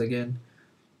north again,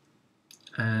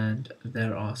 and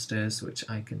there are stairs which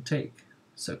I can take.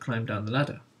 So climb down the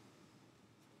ladder.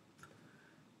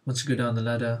 Once you go down the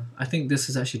ladder, I think this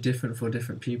is actually different for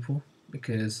different people,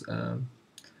 because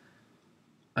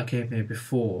I came here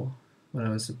before when I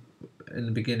was in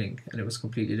the beginning, and it was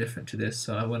completely different to this.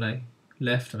 So when I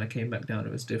left and I came back down,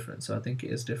 it was different. So I think it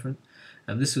is different.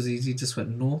 And this was easy, just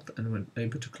went north and went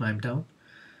able to climb down,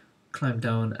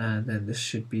 and then this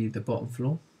should be the bottom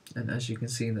floor. And as you can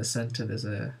see in the center, there's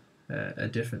a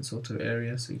different sort of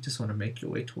area, so you just want to make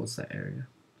your way towards that area.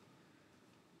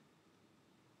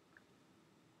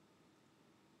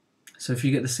 So if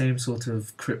you get the same sort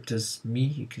of crypt as me,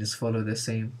 you can just follow the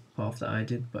same path that I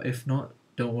did, but if not,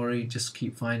 don't worry, just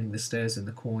keep finding the stairs in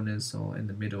the corners or in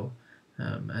the middle,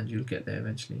 and you'll get there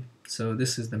eventually. So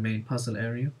this is the main puzzle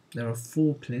area. There are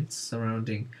 4 plinths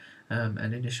surrounding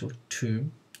an initial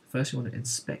tomb. First you want to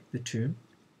inspect the tomb,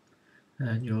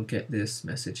 and you'll get this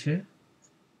message here.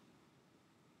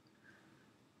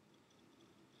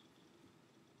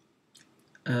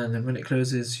 And then when it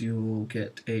closes, you will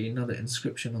get another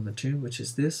inscription on the tomb, which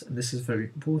is this, and this is very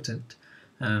important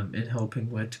in helping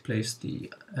where to place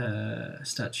the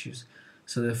statues.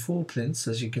 So there are 4 plinths,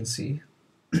 as you can see,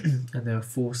 and there are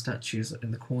 4 statues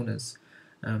in the corners.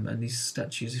 And these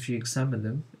statues, if you examine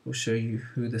them, it will show you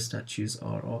who the statues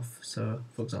are of. So,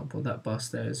 for example, that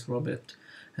bust there is Robert,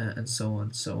 and so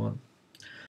on, so on.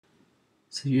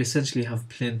 So you essentially have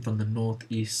plinth on the north,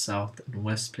 east, south, and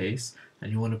west place,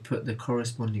 and you want to put the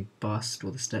corresponding bust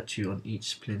or the statue on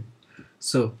each plinth.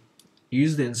 So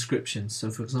use the inscription.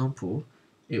 So for example,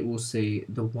 it will say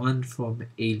the one from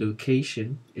a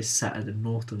location is sat at the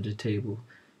north of the table.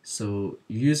 So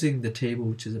using the table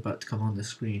which is about to come on the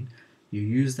screen, you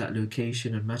use that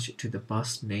location and match it to the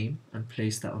bust name and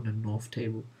place that on the north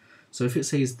table. So if it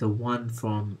says the one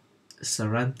from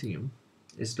Saranthium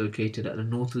is located at the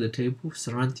north of the table,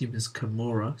 Saranthium is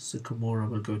Camorra, so Camorra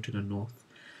will go to the north.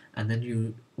 And then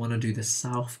you want to do the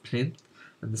south plinth,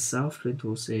 and the south plinth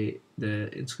will say,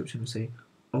 the inscription will say,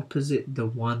 opposite the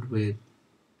one with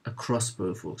a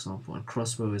crossbow, for example, and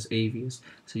crossbow is Avius,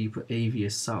 so you put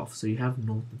Avius south, so you have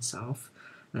north and south.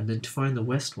 And then to find the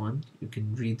west one, you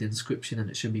can read the inscription and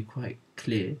it should be quite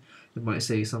clear. It might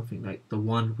say something like, the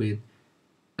one with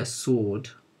a sword,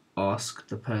 ask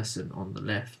the person on the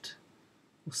left,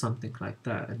 or something like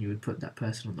that, and you would put that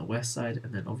person on the west side,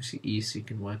 and then obviously east, so you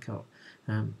can work out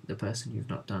the person you've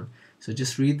not done. So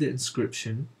just read the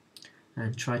inscription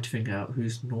and try to figure out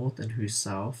who's north and who's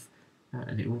south,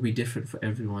 and it will be different for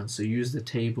everyone, so use the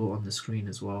table on the screen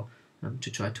as well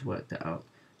to try to work that out.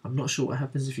 I'm not sure what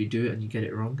happens if you do it and you get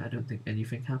it wrong. I don't think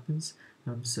anything happens,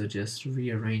 so just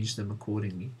rearrange them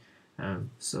accordingly.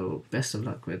 So best of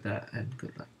luck with that, and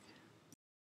good luck.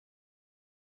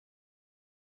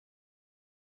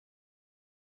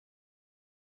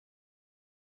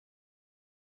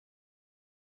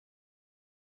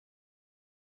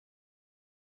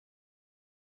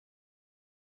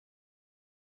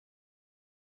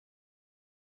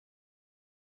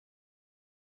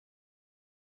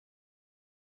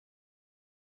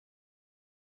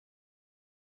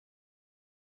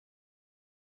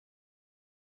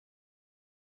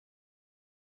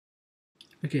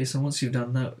 Okay, so once you've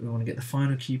done that, we want to get the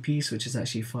final key piece, which is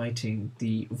actually fighting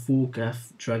the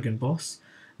Volgath dragon boss.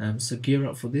 So gear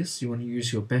up for this. You want to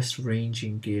use your best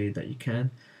ranging gear that you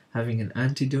can, having an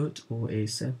antidote or a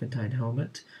serpentine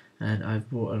helmet, and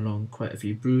I've brought along quite a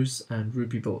few brews and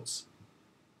ruby bolts.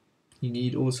 You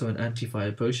need also an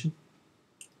anti-fire potion.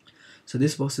 So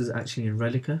this boss is actually in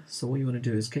Relica, so what you want to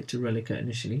do is get to Relica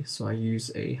initially. So I use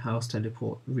a house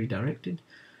teleport redirected.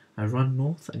 I run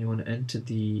north, and you want to enter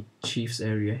the chief's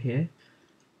area here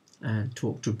and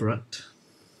talk to Brunt.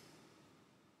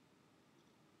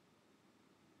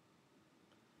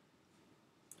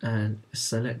 And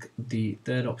select the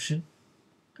third option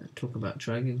and talk about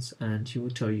dragons, and he will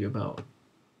tell you about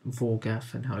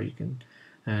Volgath and how you can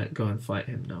go and fight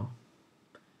him now.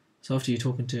 So after you're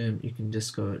talking to him, you can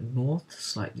just go north,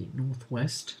 slightly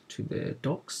northwest to the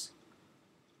docks.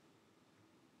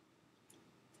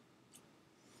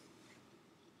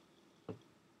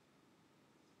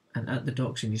 And at the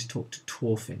docks, you need to talk to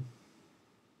Torfin.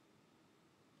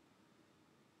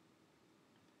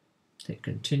 Hit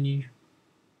continue.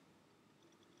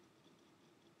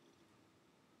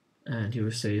 And he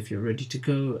will say if you're ready to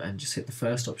go, and just hit the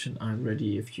first option, I'm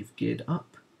ready, if you've geared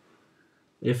up.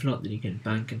 If not, then you can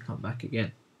bank and come back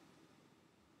again.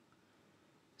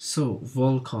 So,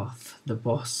 Volkoth, the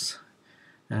boss.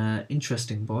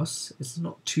 Interesting boss. It's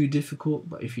not too difficult,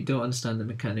 but if you don't understand the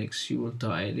mechanics, you will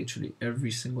die literally every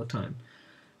single time.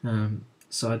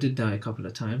 So I did die a couple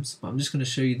of times, but I'm just going to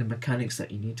show you the mechanics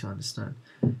that you need to understand.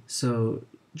 So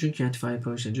drink your anti-fire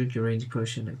potion, drink your ranging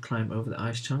potion, and climb over the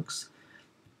ice chunks.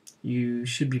 You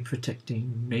should be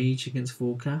protecting mage against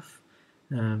Volkath,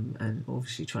 and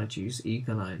obviously try to use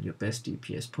Eagle Eye and your best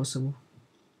DPS possible.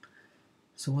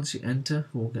 So once you enter,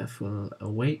 Volgath will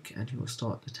awake and he will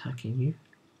start attacking you.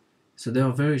 So there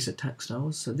are various attack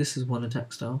styles. So this is one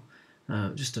attack style,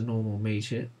 just a normal mage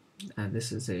hit, and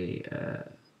this is a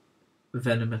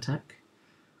venom attack.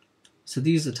 So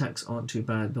these attacks aren't too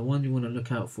bad. The one you want to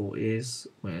look out for is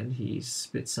when he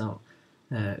spits out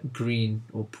green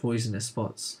or poisonous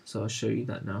spots. So I'll show you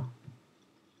that now.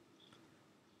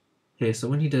 Here, so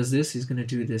when he does this, he's going to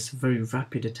do this very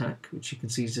rapid attack, which you can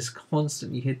see is just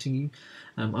constantly hitting you.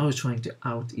 I was trying to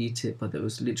out-eat it, but there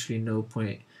was literally no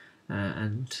point,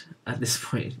 and at this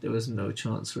point there was no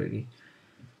chance really.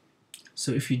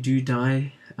 So if you do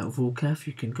die at Volgath,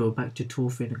 you can go back to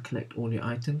Torfin and collect all your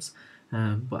items.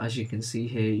 But as you can see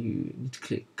here, you need to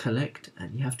click collect,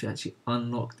 and you have to actually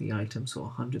unlock the item, so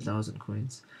 100,000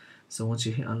 coins. So once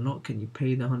you hit unlock and you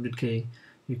pay the 100k,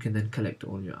 you can then collect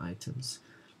all your items.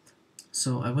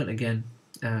 So I went again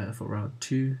for round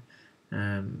 2,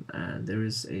 and there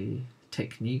is a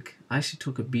technique. I actually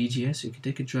took a BGS. You can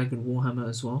take a Dragon Warhammer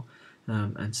as well,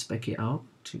 and spec it out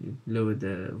to lower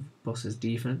the boss's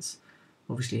defense.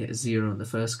 Obviously hit 0 on the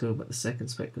first go, but the second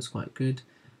spec was quite good.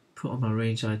 Put on my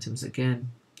range items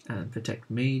again, and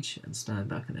protect mage, and stand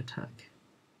back and attack.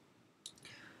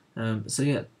 So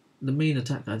yeah, the main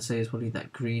attack I'd say is probably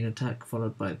that green attack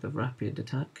followed by the rapid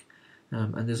attack.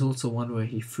 And there's also one where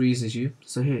he freezes you.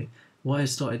 So here, what I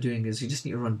started doing is you just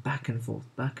need to run back and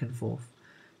forth, back and forth.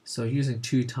 So using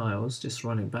 2 tiles, just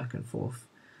running back and forth.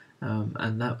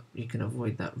 And that you can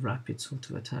avoid that rapid sort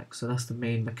of attack. So that's the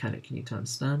main mechanic you need to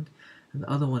understand. And the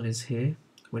other one is here,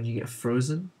 when you get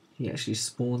frozen, he actually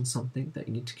spawns something that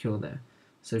you need to kill there.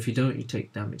 So if you don't, you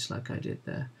take damage like I did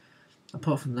there.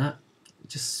 Apart from that,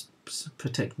 just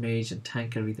protect mage and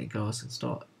tank everything else and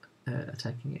start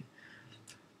attacking it.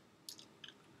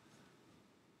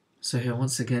 So here,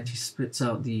 once again, he spits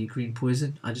out the green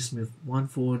poison. I just move 1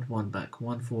 forward, 1 back,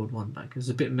 1 forward, 1 back. It was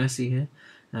a bit messy here,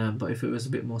 but if it was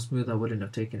a bit more smooth, I wouldn't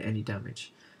have taken any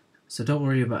damage. So don't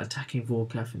worry about attacking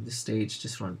Volgath in this stage,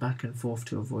 just run back and forth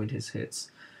to avoid his hits.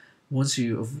 Once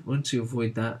you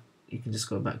avoid that, you can just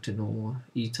go back to normal,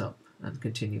 eat up, and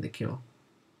continue the kill.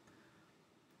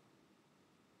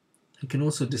 You can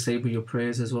also disable your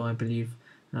prayers as well, I believe,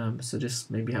 so just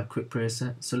maybe have quick prayer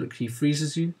set. So look, he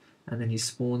freezes you, and then he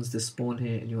spawns this spawn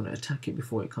here, and you want to attack it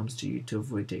before it comes to you to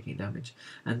avoid taking damage.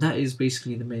 And that is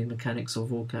basically the main mechanics of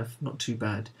Volgath. Not too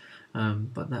bad,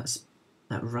 but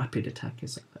that rapid attack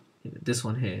is, this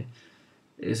one here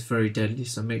is very deadly,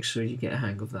 so make sure you get a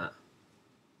hang of that.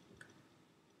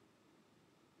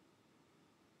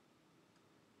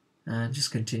 And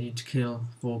just continue to kill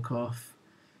Volgath.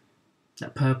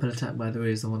 That purple attack, by the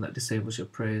way, is the one that disables your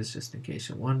prayers, just in case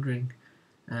you're wondering.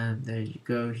 And there you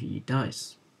go, he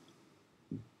dies.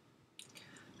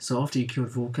 So after you killed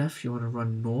Volgath, you want to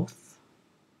run north,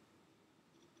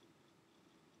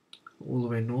 all the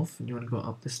way north, and you want to go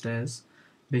up the stairs.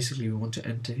 Basically, we want to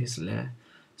enter his lair.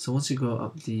 So once you go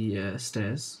up the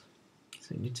stairs,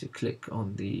 so you need to click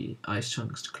on the ice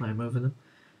chunks to climb over them.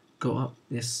 Go up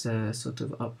this sort of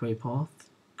upway path,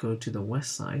 go to the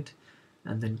west side,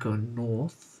 and then go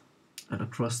north and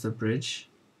across the bridge.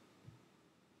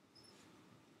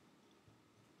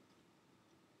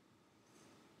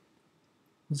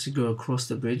 Once you go across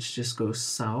the bridge, just go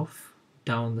south,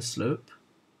 down the slope.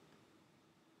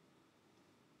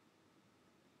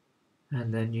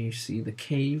 And then you see the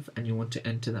cave, and you want to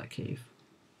enter that cave.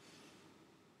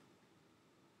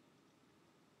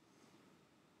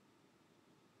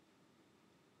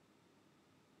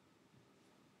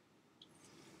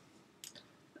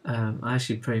 I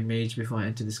actually pray mage before I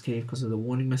enter this cave because of the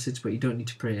warning message, but you don't need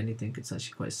to pray anything, it's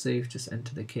actually quite safe, just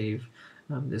enter the cave.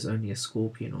 There's only a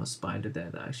scorpion or a spider there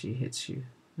that actually hits you,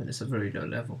 and it's a very low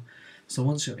level. So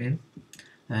once you're in,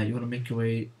 you want to make your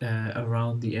way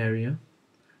around the area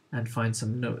and find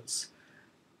some notes.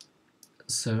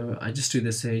 So I just do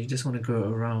this here, you just want to go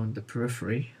around the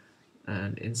periphery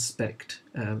and inspect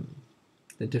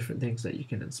the different things that you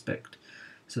can inspect.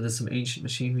 So there's some ancient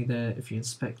machinery there. If you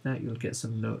inspect that, you'll get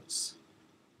some notes.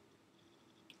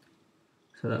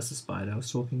 So that's the spider I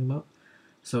was talking about.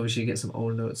 So obviously you get some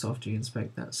old notes after you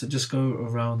inspect that. So just go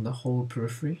around the whole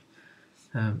periphery.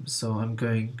 So I'm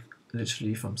going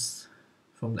literally from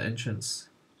the entrance,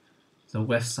 the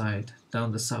west side,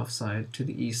 down the south side, to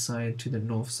the east side, to the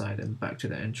north side, and back to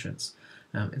the entrance,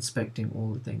 inspecting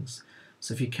all the things.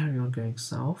 So if you carry on going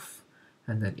south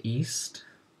and then east,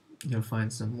 you'll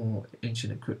find some more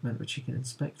ancient equipment which you can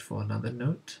inspect for another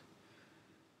note,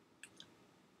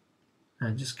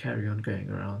 and just carry on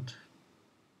going around.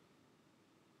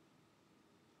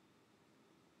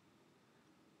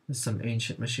 There's some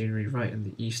ancient machinery right in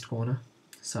the east corner,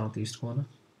 southeast corner.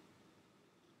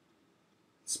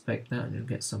 Inspect that and you'll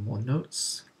get some more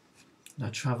notes. Now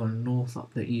travel north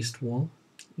up the east wall.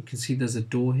 You can see there's a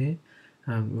door here.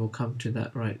 We'll come to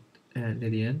that right near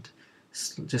the end.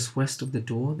 Just west of the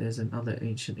door there's another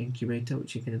ancient incubator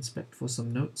which you can inspect for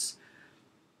some notes.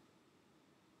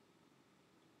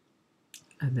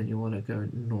 And then you want to go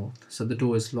north. So the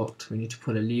door is locked. We need to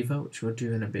pull a lever, which we'll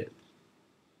do in a bit.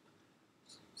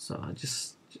 So I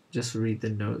just read the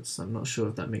notes. I'm not sure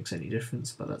if that makes any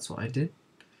difference, but that's what I did.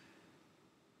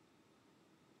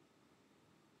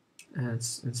 And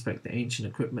inspect the ancient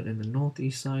equipment in the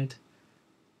northeast side.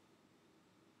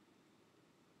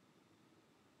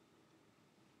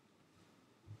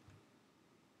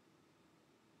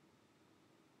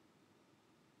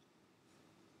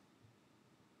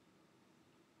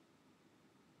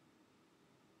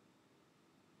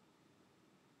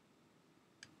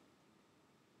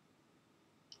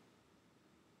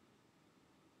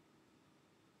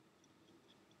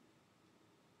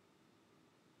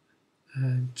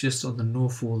 Just on the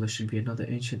north wall there should be another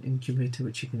ancient incubator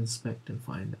which you can inspect and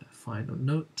find a final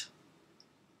note.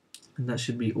 And that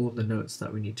should be all the notes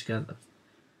that we need to gather.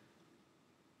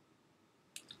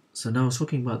 So now I was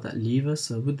talking about that lever.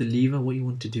 So with the lever, what you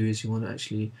want to do is you want to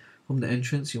actually, from the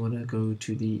entrance, you want to go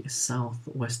to the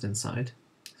southwestern side,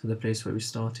 so the place where we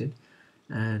started,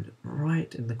 and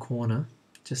right in the corner,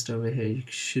 just over here, you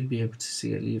should be able to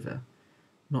see a lever.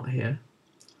 Not here.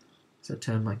 So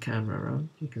turn my camera around.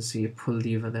 You can see a pull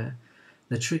lever there.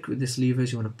 The trick with this lever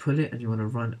is you want to pull it and you want to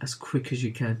run as quick as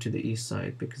you can to the east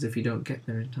side, because if you don't get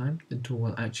there in time, the door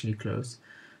will actually close.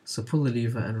 So pull the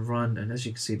lever and run, and as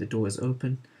you can see the door is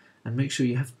open. And make sure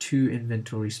you have 2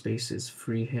 inventory spaces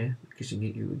free here, because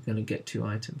you're going to get 2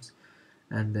 items.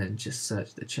 And then just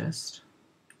search the chest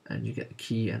and you get a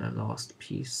key and a last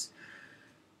piece.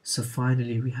 So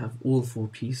finally we have all 4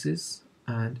 pieces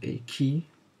and a key.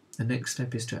 The next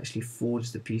step is to actually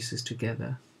forge the pieces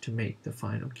together to make the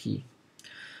final key.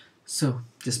 So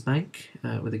just bank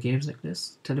with the games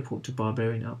necklace, teleport to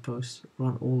Barbarian Outpost,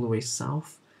 run all the way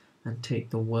south and take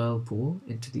the whirlpool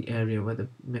into the area where the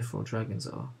mithril dragons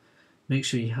are. Make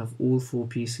sure you have all 4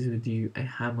 pieces with you, a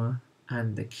hammer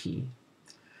and the key.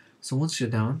 So once you're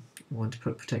down, you want to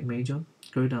put Protect Mage on,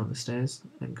 go down the stairs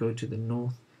and go to the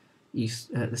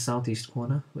the southeast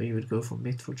corner where you would go for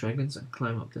mithril dragons and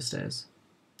climb up the stairs.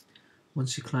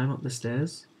 Once you climb up the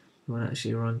stairs, you want to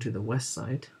actually run to the west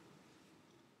side.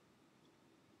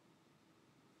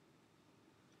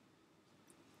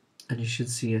 And you should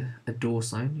see a door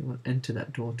sign. You want to enter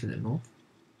that door to the north.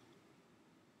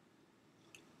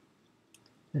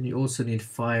 And you also need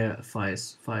fire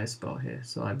spell here.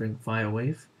 So I bring Fire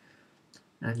Wave,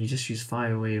 and you just use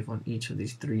Fire Wave on each of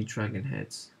these 3 dragon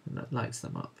heads, and that lights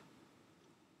them up.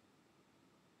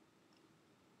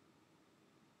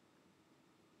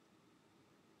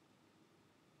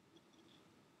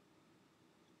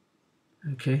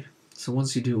 Okay, so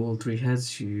once you do all 3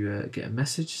 heads, you get a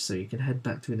message, so you can head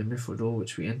back through the mithril door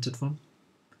which we entered from.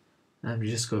 And we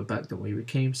just go back the way we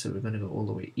came, so we're going to go all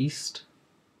the way east,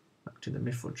 back to the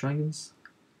mithril dragons.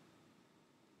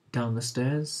 Down the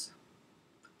stairs.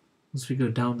 Once we go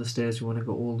down the stairs, we want to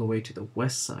go all the way to the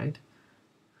west side,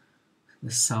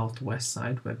 the southwest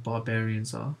side where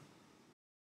barbarians are.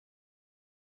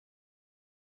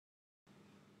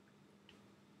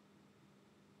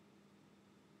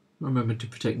 Remember to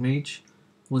protect mage.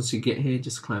 Once you get here,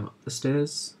 just climb up the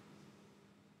stairs,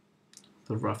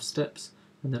 the rough steps,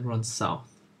 and then run south.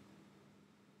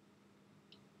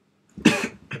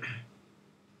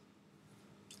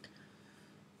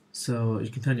 So you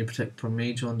can turn your protect from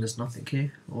mage on, there's nothing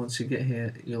here. Once you get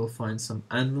here, you'll find some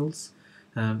anvils.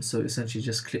 So essentially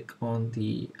just click on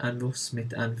the anvil,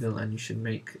 smith anvil, and you should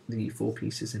make the 4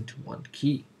 pieces into 1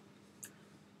 key.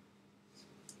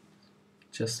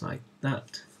 Just like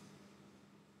that.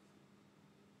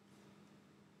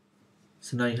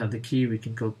 So now you have the key, we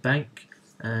can go bank,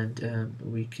 and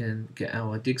we can get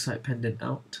our Digsite pendant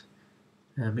out.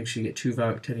 Make sure you get 2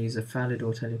 Varrock Tellies, a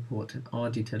Falidor teleport, an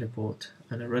RD teleport,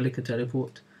 and a Relica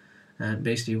teleport. And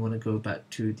basically you want to go back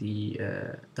to the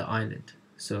island.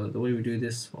 So the way we do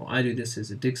this, or I do this,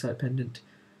 is a Digsite pendant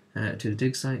to the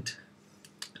Digsite,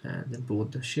 and then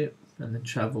board the ship, and then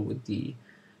travel with the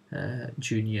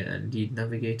junior and lead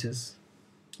navigators,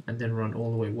 and then run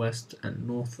all the way west and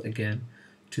north again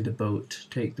to the boat,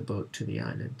 take the boat to the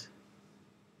island.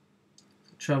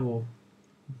 So travel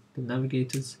the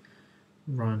navigators,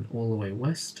 run all the way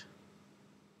west,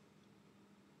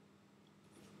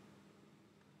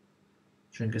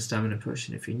 drink a stamina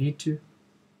potion if you need to,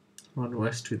 run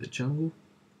west to the jungle,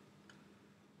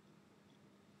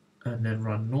 and then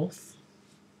run north.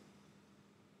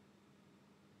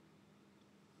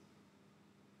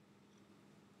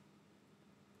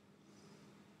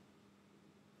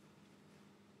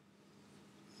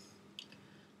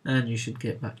 and you should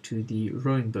get back to the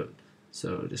rowing boat.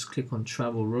 So just click on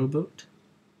travel rowboat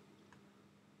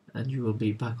and you will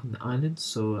be back on the island.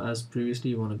 So as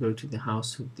previously, you want to go to the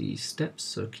house with the steps,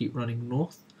 so keep running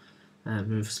north and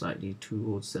move slightly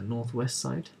towards the northwest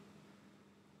side,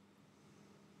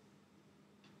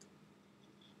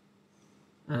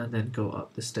 and then go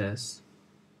up the stairs.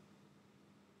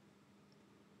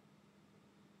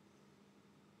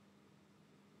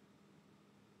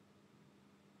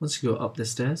 Once you go up the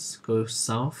stairs, go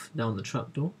south down the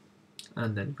trapdoor,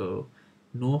 and then go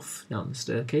north down the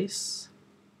staircase,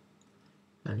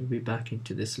 and you'll be back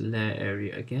into this lair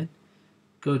area again.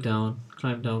 Go down,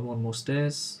 climb down one more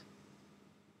stairs,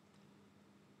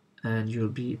 and you'll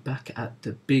be back at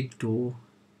the big door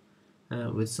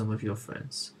with some of your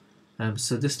friends.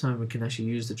 So this time we can actually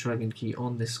use the dragon key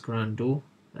on this grand door,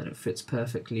 and it fits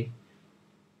perfectly,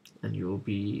 and you'll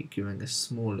be given a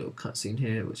small little cutscene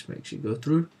here which makes you go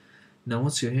through. Now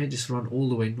once you're here, just run all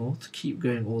the way north, keep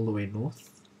going all the way north.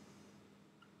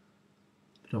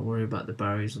 Don't worry about the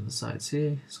barriers on the sides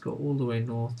here, just go all the way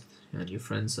north, and your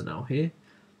friends are now here.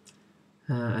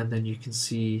 And then you can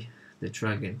see the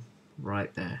dragon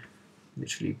right there,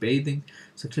 literally bathing.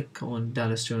 So click on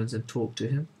Dallas Jones and talk to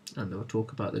him, and they'll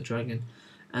talk about the dragon,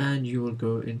 and you will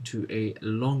go into a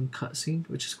long cutscene,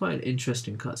 which is quite an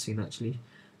interesting cutscene actually.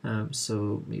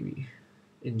 So maybe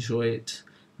enjoy it,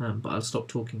 but I'll stop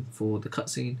talking for the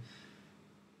cutscene.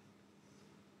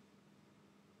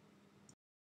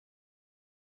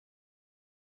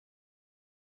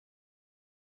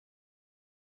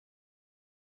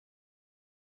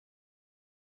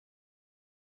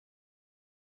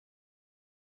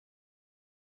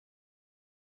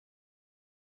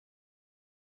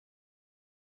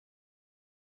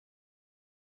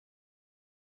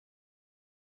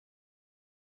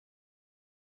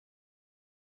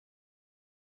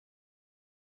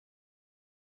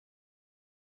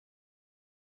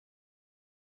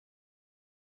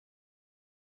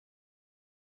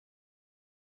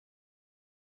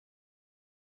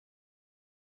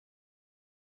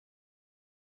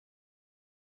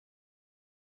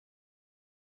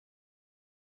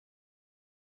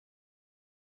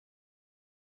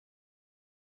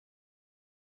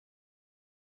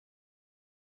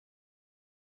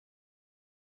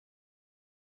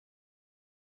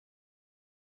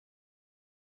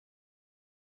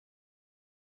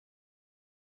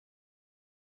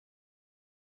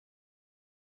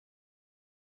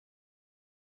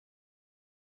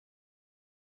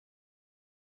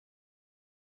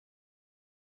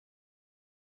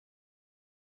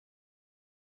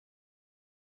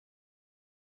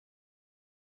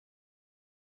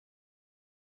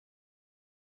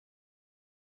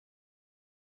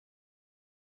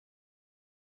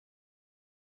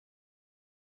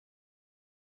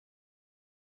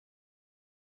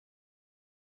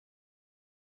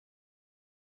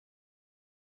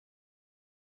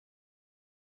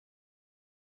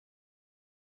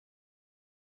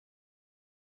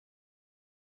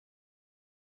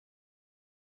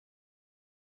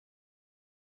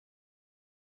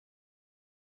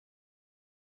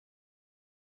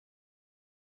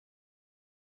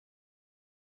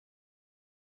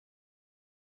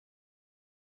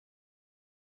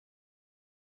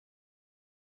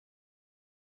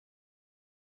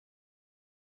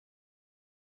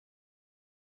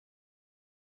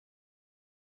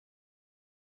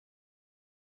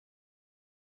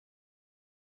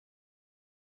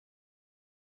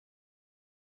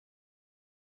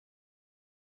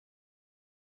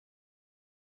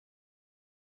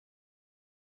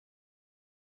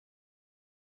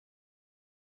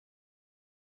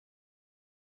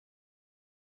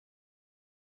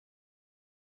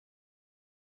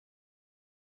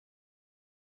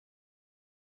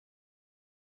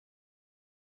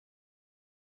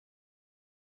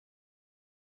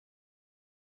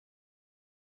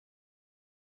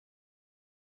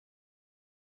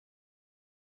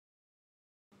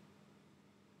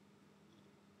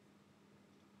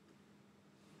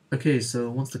 Okay, so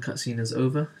once the cutscene is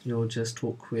over, you'll just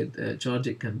talk with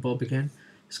Jardik and Bob again.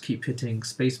 Just keep hitting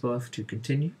spacebar to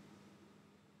continue.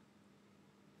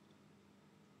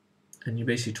 And you're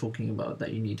basically talking about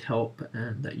that you need help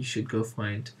and that you should go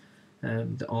find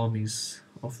the armies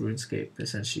of RuneScape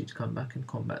essentially to come back and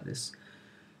combat this.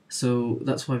 So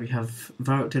that's why we have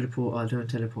Varrock Teleport, Ardougne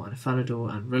Teleport, and Falador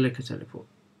and Relica Teleport.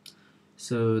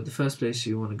 So the first place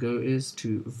you want to go is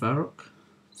to Varrock.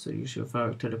 So use your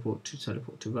Varrock Teleport to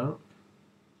Varrock.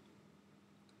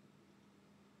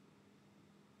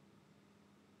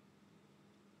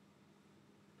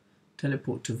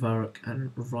 Teleport to Varrock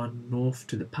and run north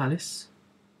to the palace.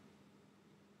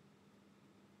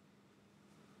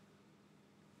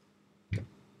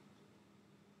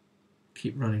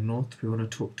 keep running north. We want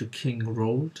to talk to King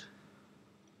Rold.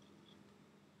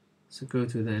 So go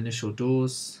through the initial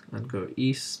doors and go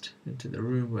east into the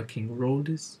room where King Rold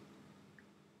is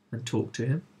and talk to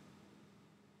him.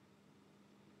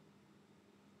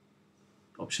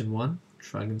 Option 1,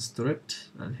 Dragon's Threat,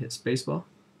 and hit spacebar.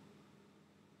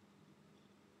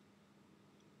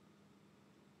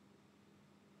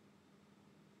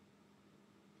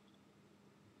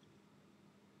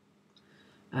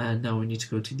 And now we need to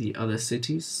go to the other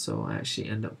cities, so I actually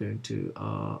end up going to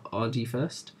RD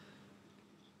first.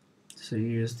 So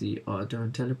use the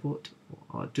Ardern teleport,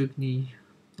 or Ardugni,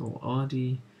 or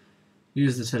RD.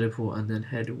 Use the teleport and then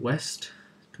head west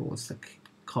towards the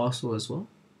castle as well.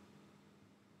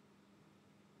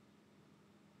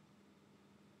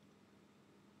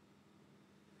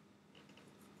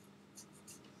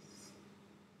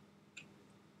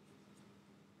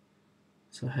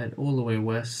 So head all the way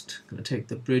west. Going to take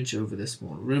the bridge over this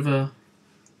small river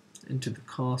into the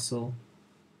castle.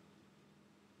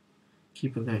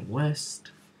 Keep on going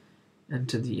west.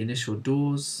 Enter the initial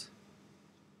doors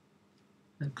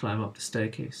and climb up the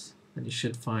staircase. And you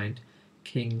should find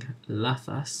King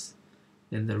Lathas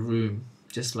in the room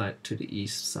just like to the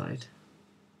east side,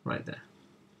 right there.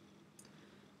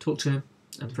 Talk to him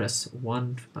and press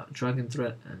 1 about dragon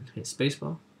threat and hit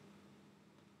spacebar.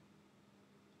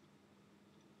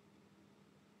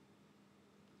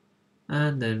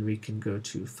 And then we can go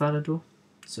to Falador,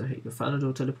 so hit your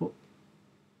Falador teleport.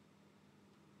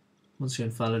 Once you're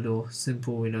in Falador,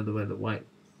 simple, we know where the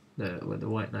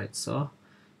white knights are,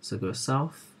 so go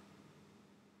south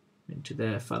into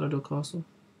their Falador castle.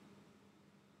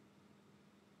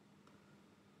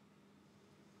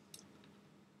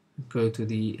 Go to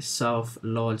the south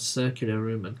large circular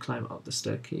room and climb up the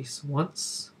staircase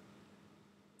once,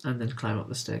 and then climb up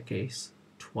the staircase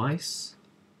twice.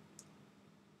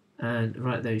 And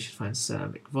right there you should find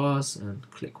ceramic vase and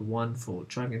click 1 for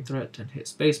dragon threat and hit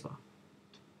spacebar.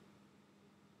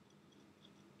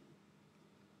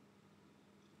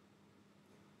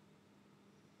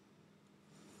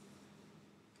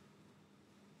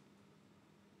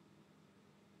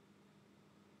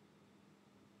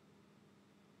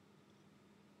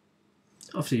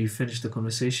 After you finish the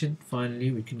conversation,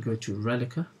 finally we can go to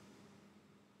Relica.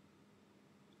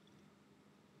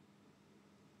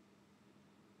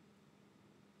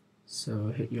 So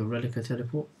hit your Relica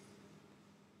teleport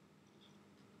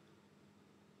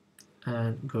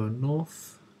and go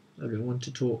north, and we want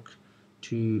to talk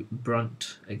to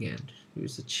Brunt again,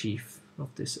 who's the chief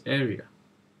of this area.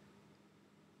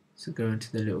 So go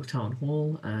into the little town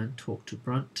hall and talk to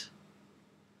Brunt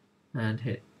and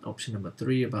hit option number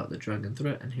 3 about the dragon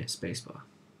threat and hit spacebar.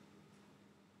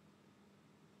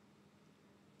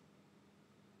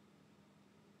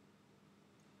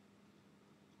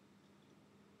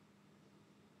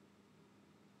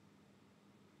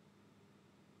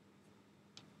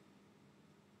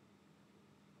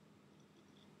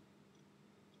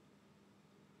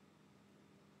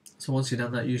 So once you've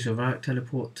done that, use your Varrock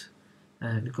teleport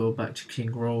and go back to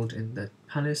King Rold in the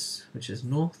palace, which is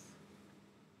north.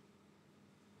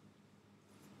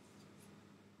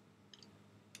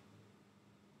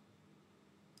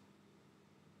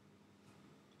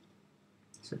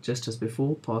 So just as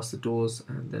before, past the doors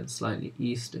and then slightly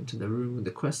east into the room with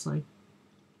the quest sign.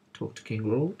 Talk to King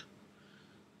Rold.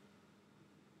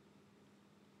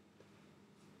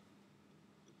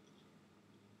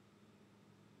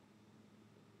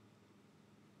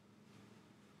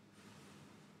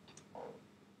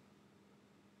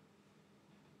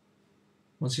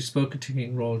 Once you've spoken to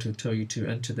King Rold, he'll tell you to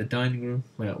enter the dining room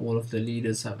where all of the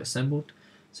leaders have assembled.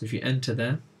 So if you enter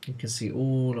there, you can see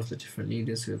all of the different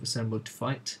leaders who have assembled to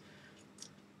fight.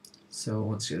 So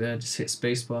once you're there, just hit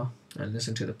spacebar and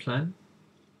listen to the plan.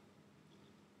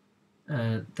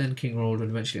 And then King Rold will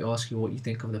eventually ask you what you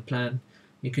think of the plan.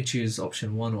 You can choose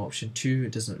option 1 or option 2,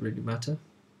 it doesn't really matter.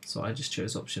 So I just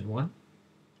chose option 1.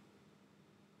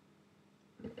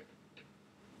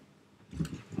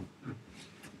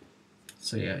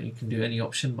 So yeah, you can do any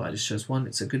option, but I just chose 1,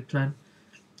 it's a good plan.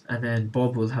 And then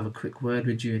Bob will have a quick word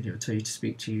with you and he'll tell you to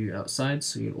speak to you outside,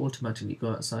 so you'll automatically go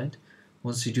outside.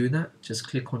 Once you do that, just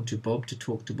click onto Bob to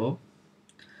talk to Bob.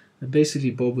 And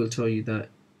basically Bob will tell you that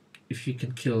if you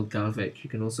can kill Galvek, you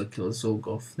can also kill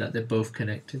Zolgoth, that they're both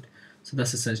connected. So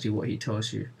that's essentially what he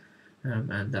tells you,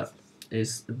 and that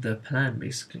is the plan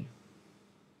basically.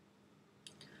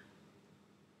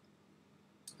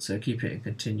 So keep it and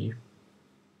continue.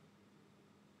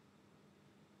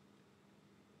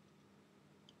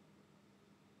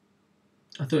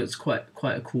 I thought it's quite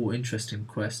a cool, interesting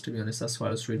quest, to be honest. That's why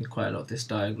I was reading quite a lot of this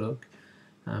dialogue,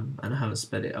 and I haven't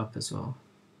sped it up as well.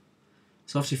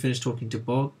 So after you finish talking to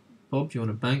Bob, you want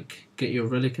to bank, get your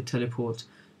relic a teleport,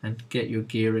 and get your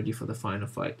gear ready for the final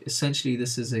fight. Essentially,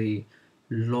 this is a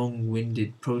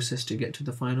long-winded process to get to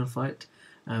the final fight.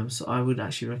 So I would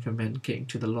actually recommend getting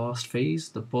to the last phase,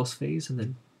 the boss phase, and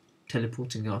then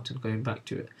teleporting out and going back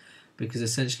to it, because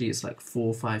essentially it's like 4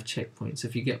 or 5 checkpoints.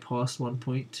 If you get past one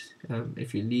point,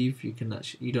 if you leave, you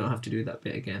don't have to do that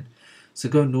bit again. So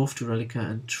go north to Relica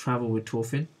and travel with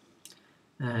Torfin,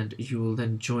 and you will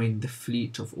then join the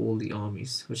fleet of all the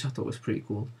armies, which I thought was pretty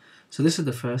cool. So this is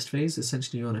the first phase.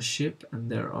 Essentially, you're on a ship,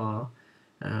 and there are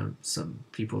some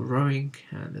people rowing,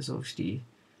 and there's obviously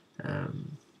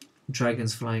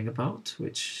dragons flying about,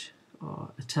 which are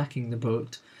attacking the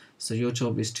boat. So your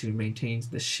job is to maintain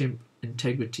the ship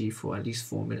integrity for at least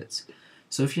 4 minutes.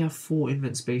 So if you have 4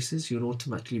 invent spaces, you'll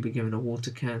automatically be given a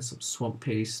water can, some swamp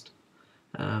paste,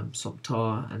 some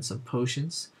tar, and some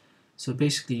potions. So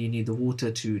basically you need the water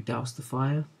to douse the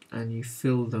fire, and you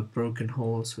fill the broken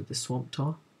holes with the swamp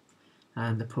tar,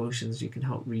 and the potions you can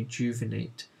help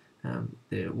rejuvenate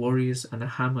the warriors, and a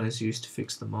hammer is used to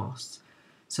fix the masts.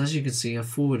 So as you can see, I've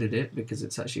forwarded it because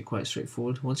it's actually quite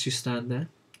straightforward. Once you stand there,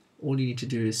 all you need to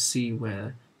do is see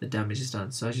where the damage is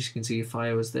done. So as you can see,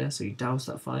 fire was there, so you douse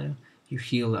that fire, you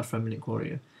heal that Fremenic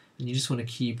warrior, and you just want to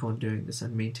keep on doing this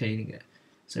and maintaining it.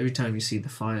 So every time you see the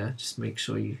fire, just make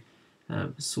sure you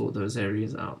sort those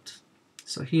areas out.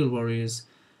 So heal warriors,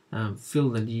 fill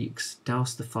the leaks,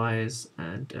 douse the fires,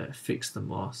 and fix the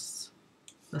masts.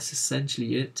 That's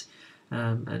essentially it,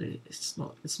 and it's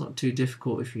not too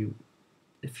difficult if you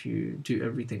do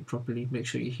everything properly. Make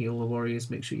sure you heal the warriors,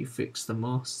 make sure you fix the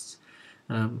masts.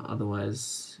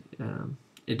 Otherwise,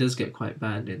 it does get quite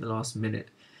bad in the last minute.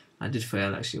 I did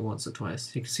fail actually once or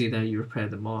twice. You can see there you repair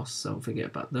the masts, so don't forget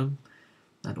about them,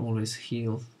 and always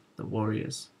heal the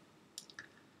warriors.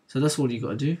 So that's all you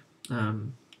got to do,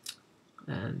 and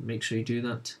make sure you do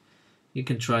that. You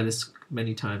can try this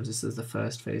many times. This is the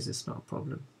first phase, it's not a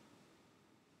problem.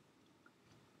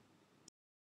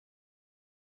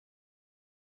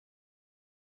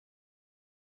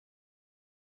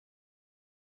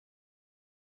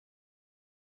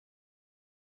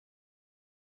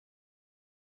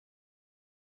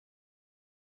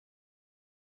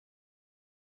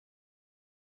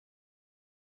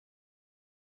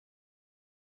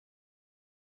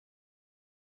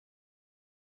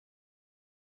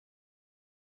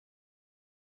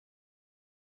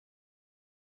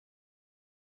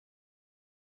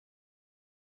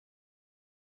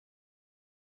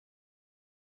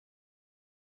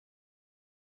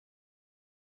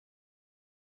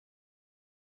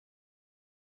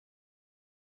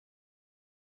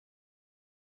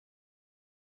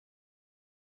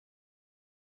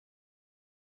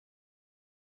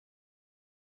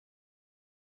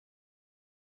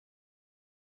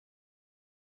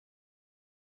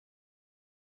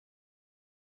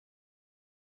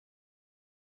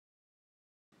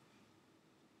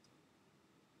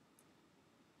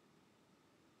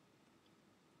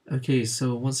 Okay,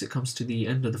 so once it comes to the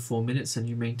end of the 4 minutes and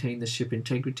you maintain the ship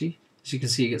integrity, as you can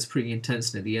see it gets pretty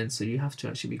intense at the end, so you have to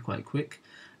actually be quite quick.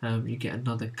 You get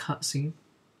another cutscene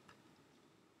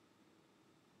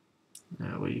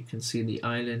where you can see the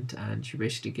island, and you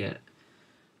basically get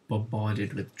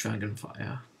bombarded with dragon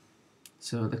fire.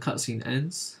 So the cutscene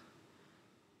ends.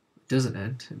 It doesn't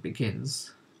end, it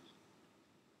begins,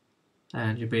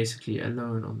 and you're basically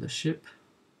alone on the ship,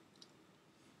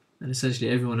 and essentially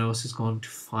everyone else has gone to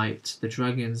fight the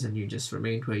dragons and you just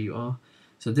remained where you are.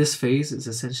 So this phase is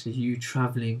essentially you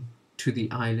traveling to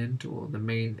the island or the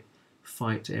main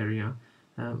fight area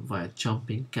via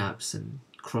jumping gaps and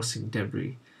crossing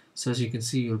debris. So as you can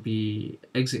see, you'll be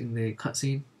exiting the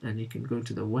cutscene and you can go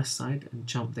to the west side and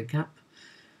jump the gap,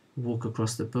 walk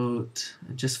across the boat,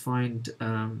 and just find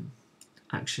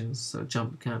actions. So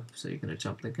jump gap, so you're going to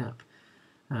jump the gap.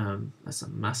 That's a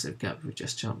massive gap we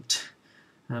just jumped.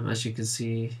 As you can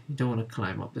see, you don't want to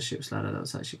climb up the ship's ladder, that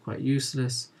was actually quite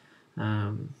useless.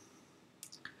 But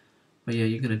yeah,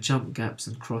 you're going to jump gaps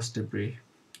and cross debris.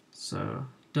 So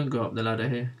don't go up the ladder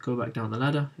here, go back down the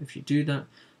ladder. If you do that,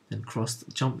 then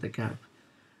jump the gap,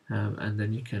 and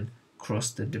then you can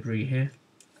cross the debris here.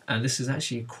 And this is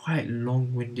actually quite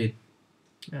long-winded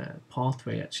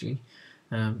pathway actually.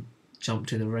 Jump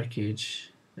to the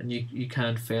wreckage, and you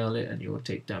can fail it and you will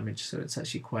take damage, so it's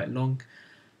actually quite long.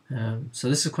 So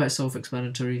this is quite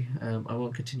self-explanatory. I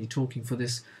won't continue talking for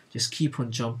this. Just keep on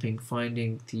jumping,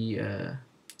 finding the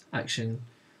action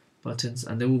buttons,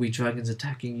 and there will be dragons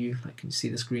attacking you. Like, can you see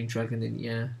this green dragon in the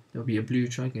air? There will be a blue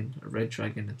dragon, a red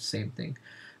dragon, same thing,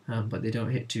 but they don't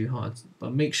hit too hard.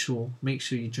 But make sure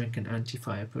you drink an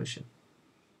anti-fire potion.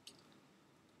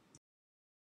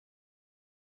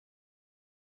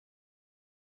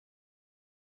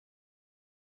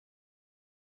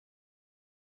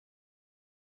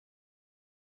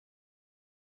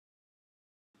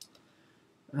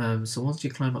 So once you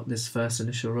climb up this first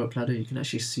initial rope ladder, you can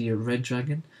actually see a red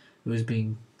dragon who is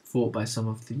being fought by some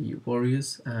of the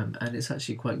warriors, and it's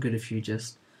actually quite good if you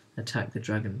just attack the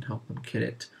dragon and help them kill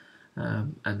it,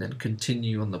 and then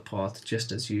continue on the path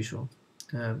just as usual.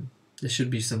 There should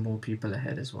be some more people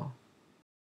ahead as well.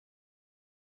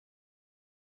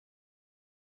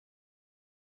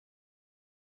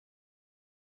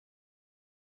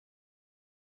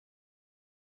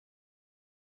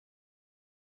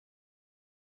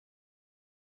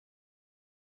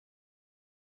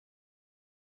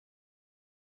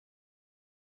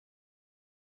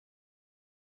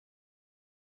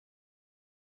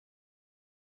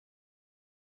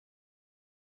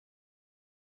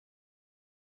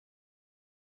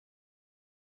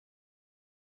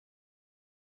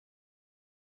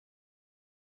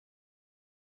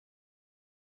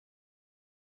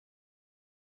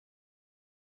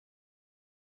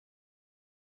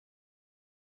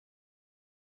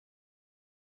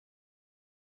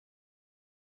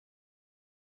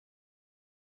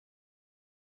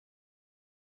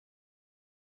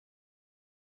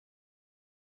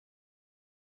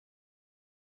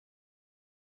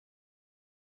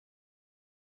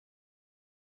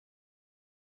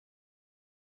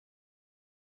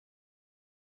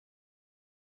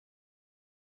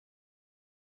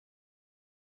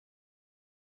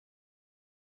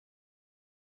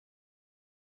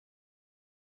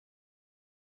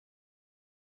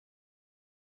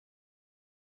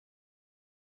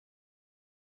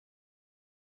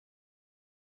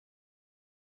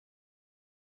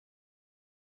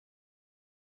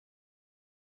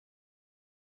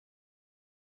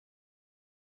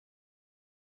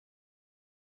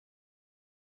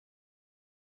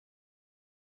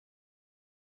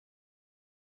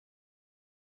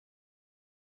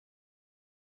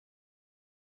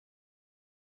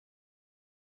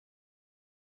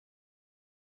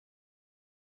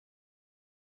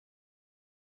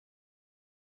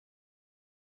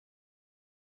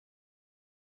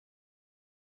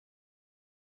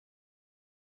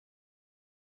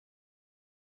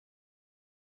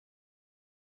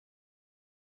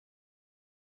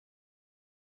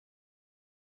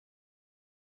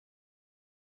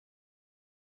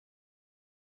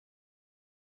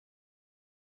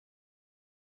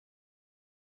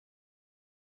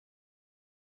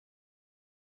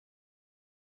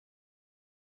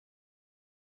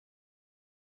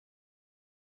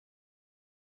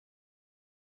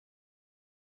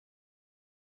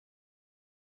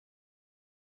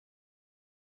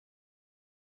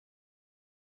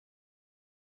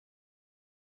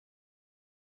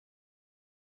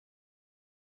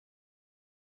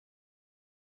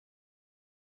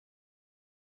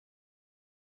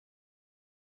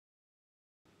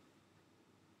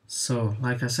 So,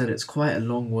 like I said, it's quite a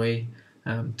long way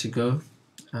to go.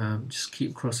 Just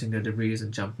keep crossing the debris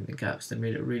and jumping the gaps. They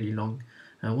made it really long.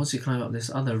 Once you climb up this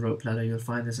other rope ladder, you'll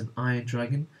find there's an iron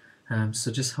dragon.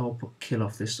 So just help kill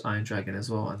off this iron dragon as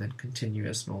well, and then continue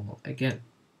as normal again.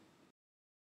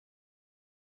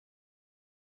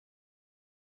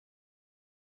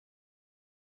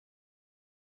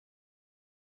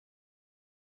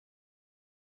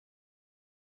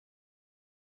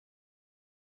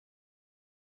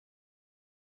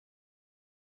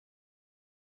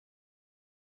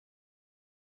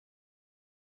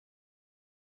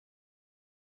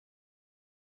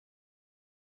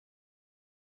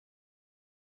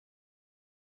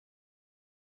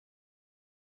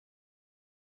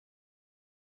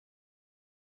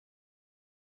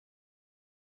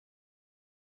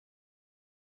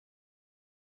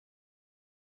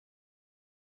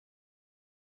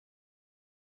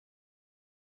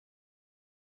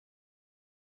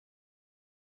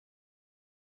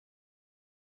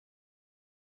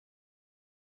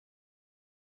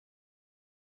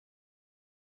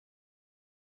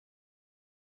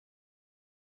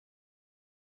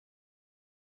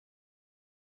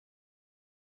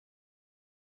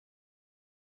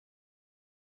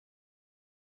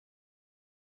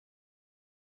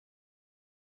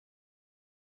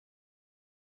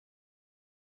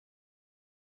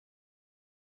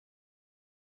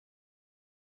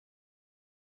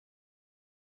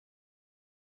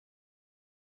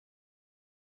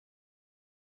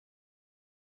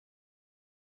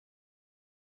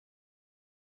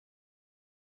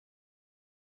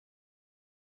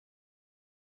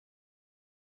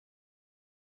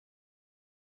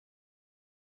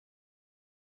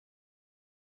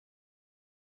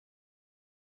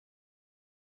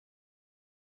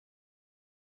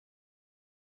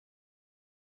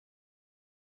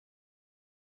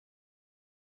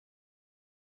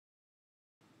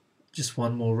 Just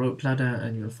one more rope ladder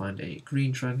and you'll find a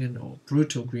green dragon or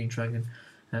brutal green dragon,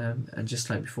 and just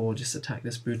like before, just attack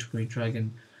this brutal green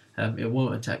dragon. It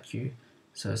won't attack you,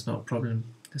 so it's not a problem.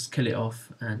 Just kill it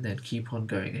off and then keep on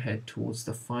going ahead towards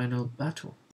the final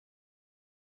battle.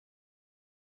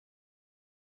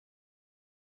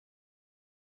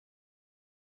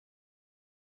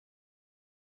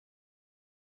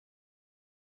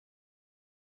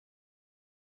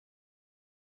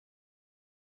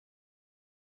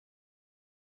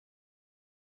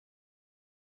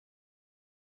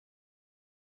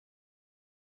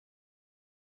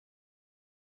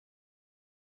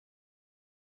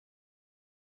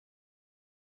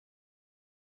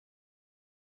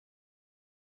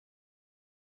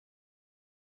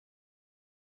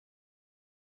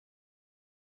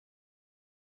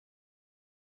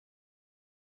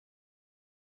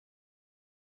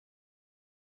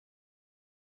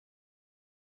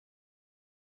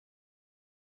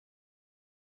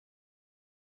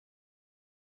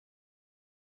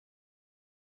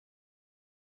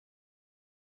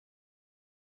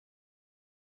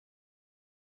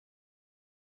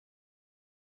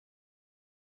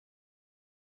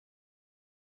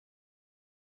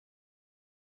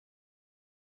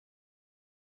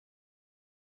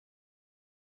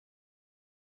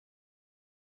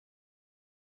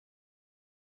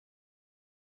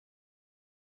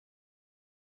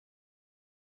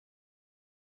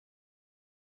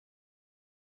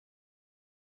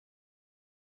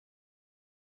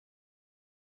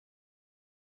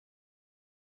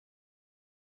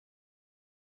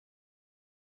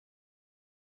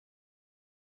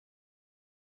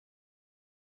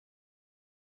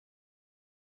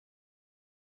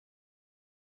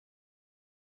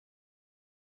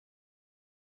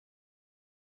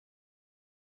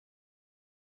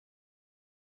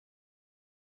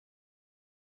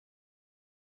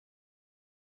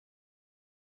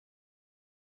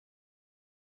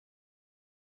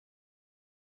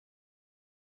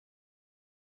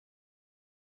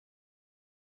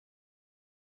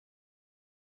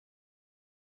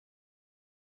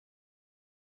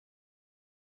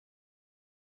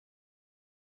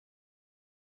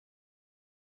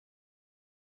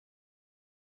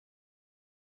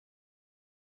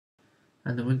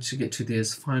 And then once you get to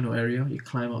this final area, you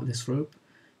climb up this rope,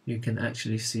 you can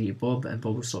actually see Bob, and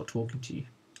Bob will start talking to you.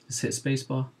 Just hit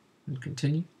spacebar and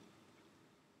continue.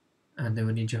 And then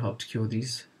we need your help to kill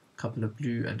these couple of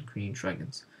blue and green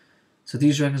dragons. So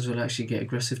these dragons will actually get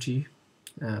aggressive to you.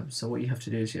 So what you have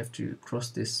to do is you have to cross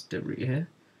this debris here.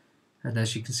 And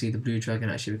as you can see, the blue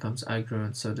dragon actually becomes aggro,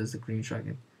 and so does the green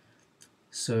dragon.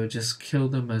 So just kill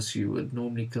them as you would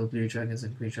normally kill blue dragons,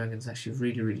 and green dragons actually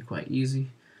really quite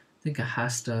easy. I think a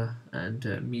Hasta and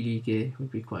melee gear would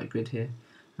be quite good here,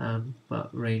 but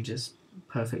range is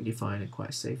perfectly fine and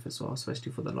quite safe as well,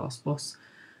 especially for the last boss.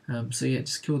 So yeah,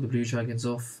 just kill the blue dragons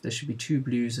off. There should be 2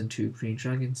 blues and 2 green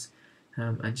dragons,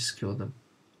 and just kill them.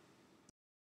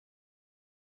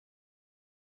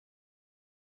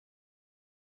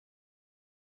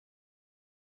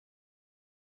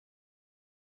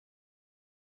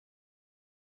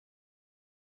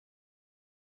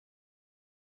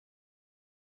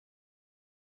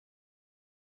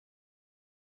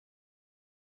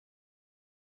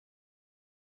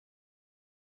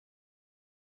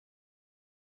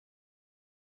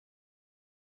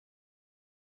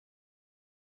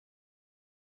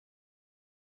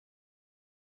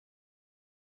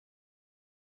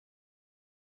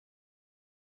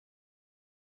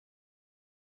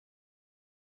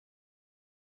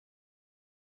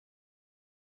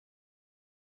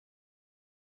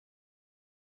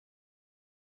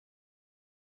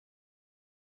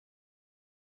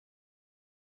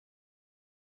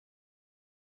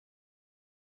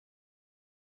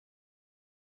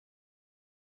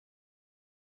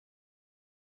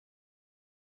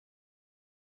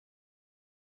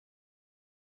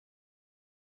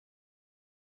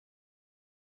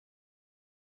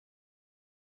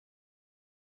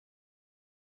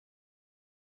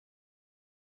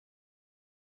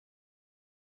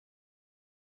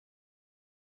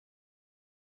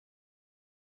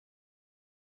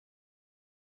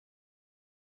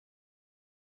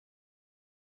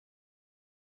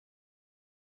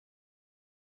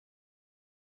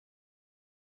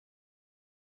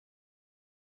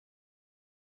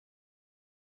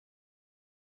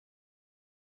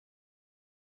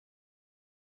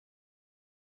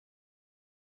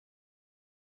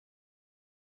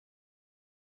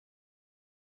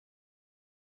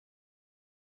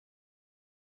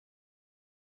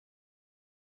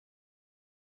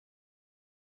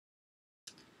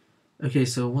 Okay,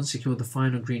 so once you kill the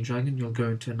final green dragon, you'll go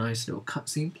into a nice little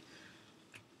cutscene.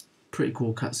 Pretty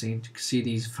cool cutscene. You can see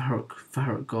these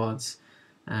Varrock guards,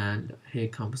 and here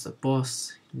comes the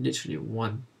boss. Literally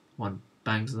one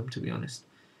bangs them, to be honest.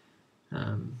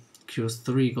 Kills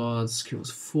 3 guards, kills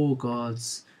 4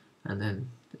 guards, and then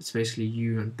it's basically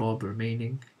you and Bob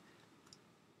remaining.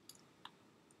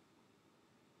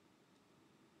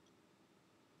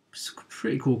 It's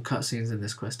pretty cool cutscenes in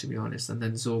this quest, to be honest. And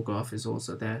then Zorgoth is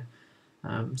also there.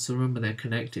 So remember, they're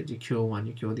connected. You kill one,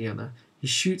 you kill the other. He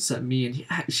shoots at me, and he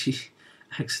actually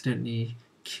accidentally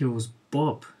kills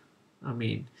Bob. I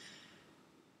mean,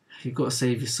 you've got to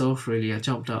save yourself, really. I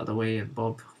jumped out of the way, and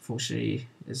Bob, unfortunately,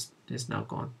 is now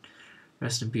gone.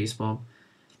 Rest in peace, Bob.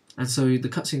 And so the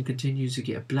cutscene continues. You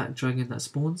get a black dragon that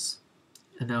spawns,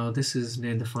 and now this is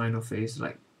near the final phase,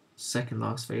 like second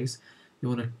last phase. You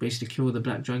want to basically kill the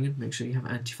black dragon. Make sure you have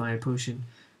anti-fire potion,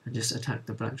 and just attack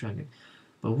the black dragon.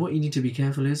 But what you need to be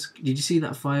careful is, did you see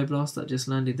that fire blast that just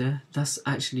landed there? That's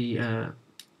actually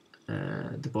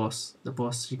the boss. The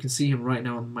boss. You can see him right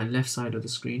now on my left side of the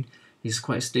screen. He's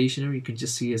quite stationary. You can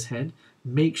just see his head.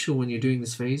 Make sure when you're doing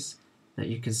this phase that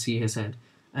you can see his head.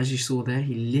 As you saw there,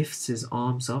 he lifts his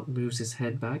arms up, moves his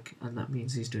head back, and that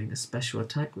means he's doing a special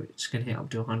attack which can hit up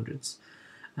to hundreds.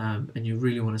 And you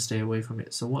really want to stay away from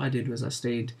it. So what I did was I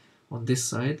stayed on this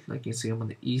side, like you can see I'm on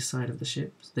the east side of the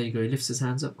ship. So there you go, he lifts his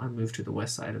hands up, I move to the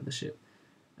west side of the ship.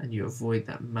 And you avoid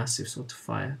that massive sort of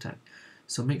fire attack.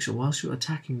 So make sure whilst you're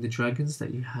attacking the dragons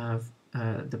that you have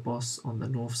the boss on the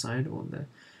north side or on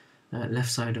the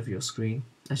left side of your screen.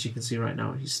 As you can see right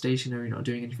now, he's stationary, not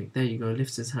doing anything. There you go,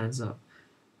 lifts his hands up,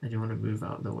 and you want to move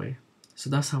out of the way. So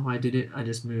that's how I did it. I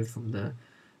just moved from the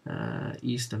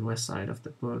east and west side of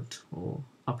the boat, or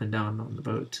up and down on the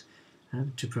boat,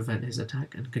 to prevent his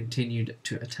attack, and continued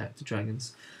to attack the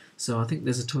dragons. So I think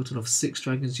there's a total of 6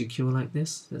 dragons you kill like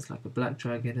this. There's like a black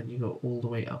dragon, and you go all the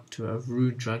way up to a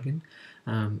rune dragon.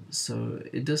 So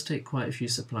it does take quite a few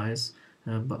supplies,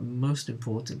 but most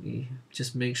importantly,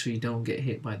 just make sure you don't get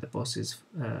hit by the boss's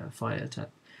fire attack.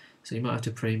 So you might have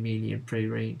to pray melee and pray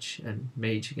range and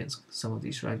mage against some of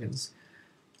these dragons.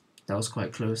 That was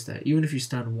quite close there. Even if you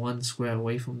stand 1 square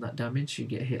away from that damage, you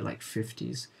get hit like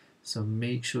 50s. So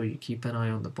make sure you keep an eye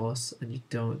on the boss and you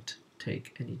don't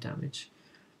take any damage.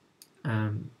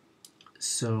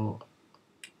 So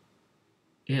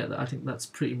yeah, I think that's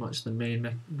pretty much the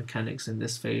main mechanics in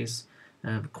this phase.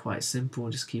 Quite simple,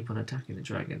 just keep on attacking the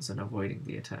dragons and avoiding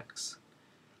the attacks.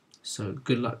 So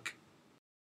good luck.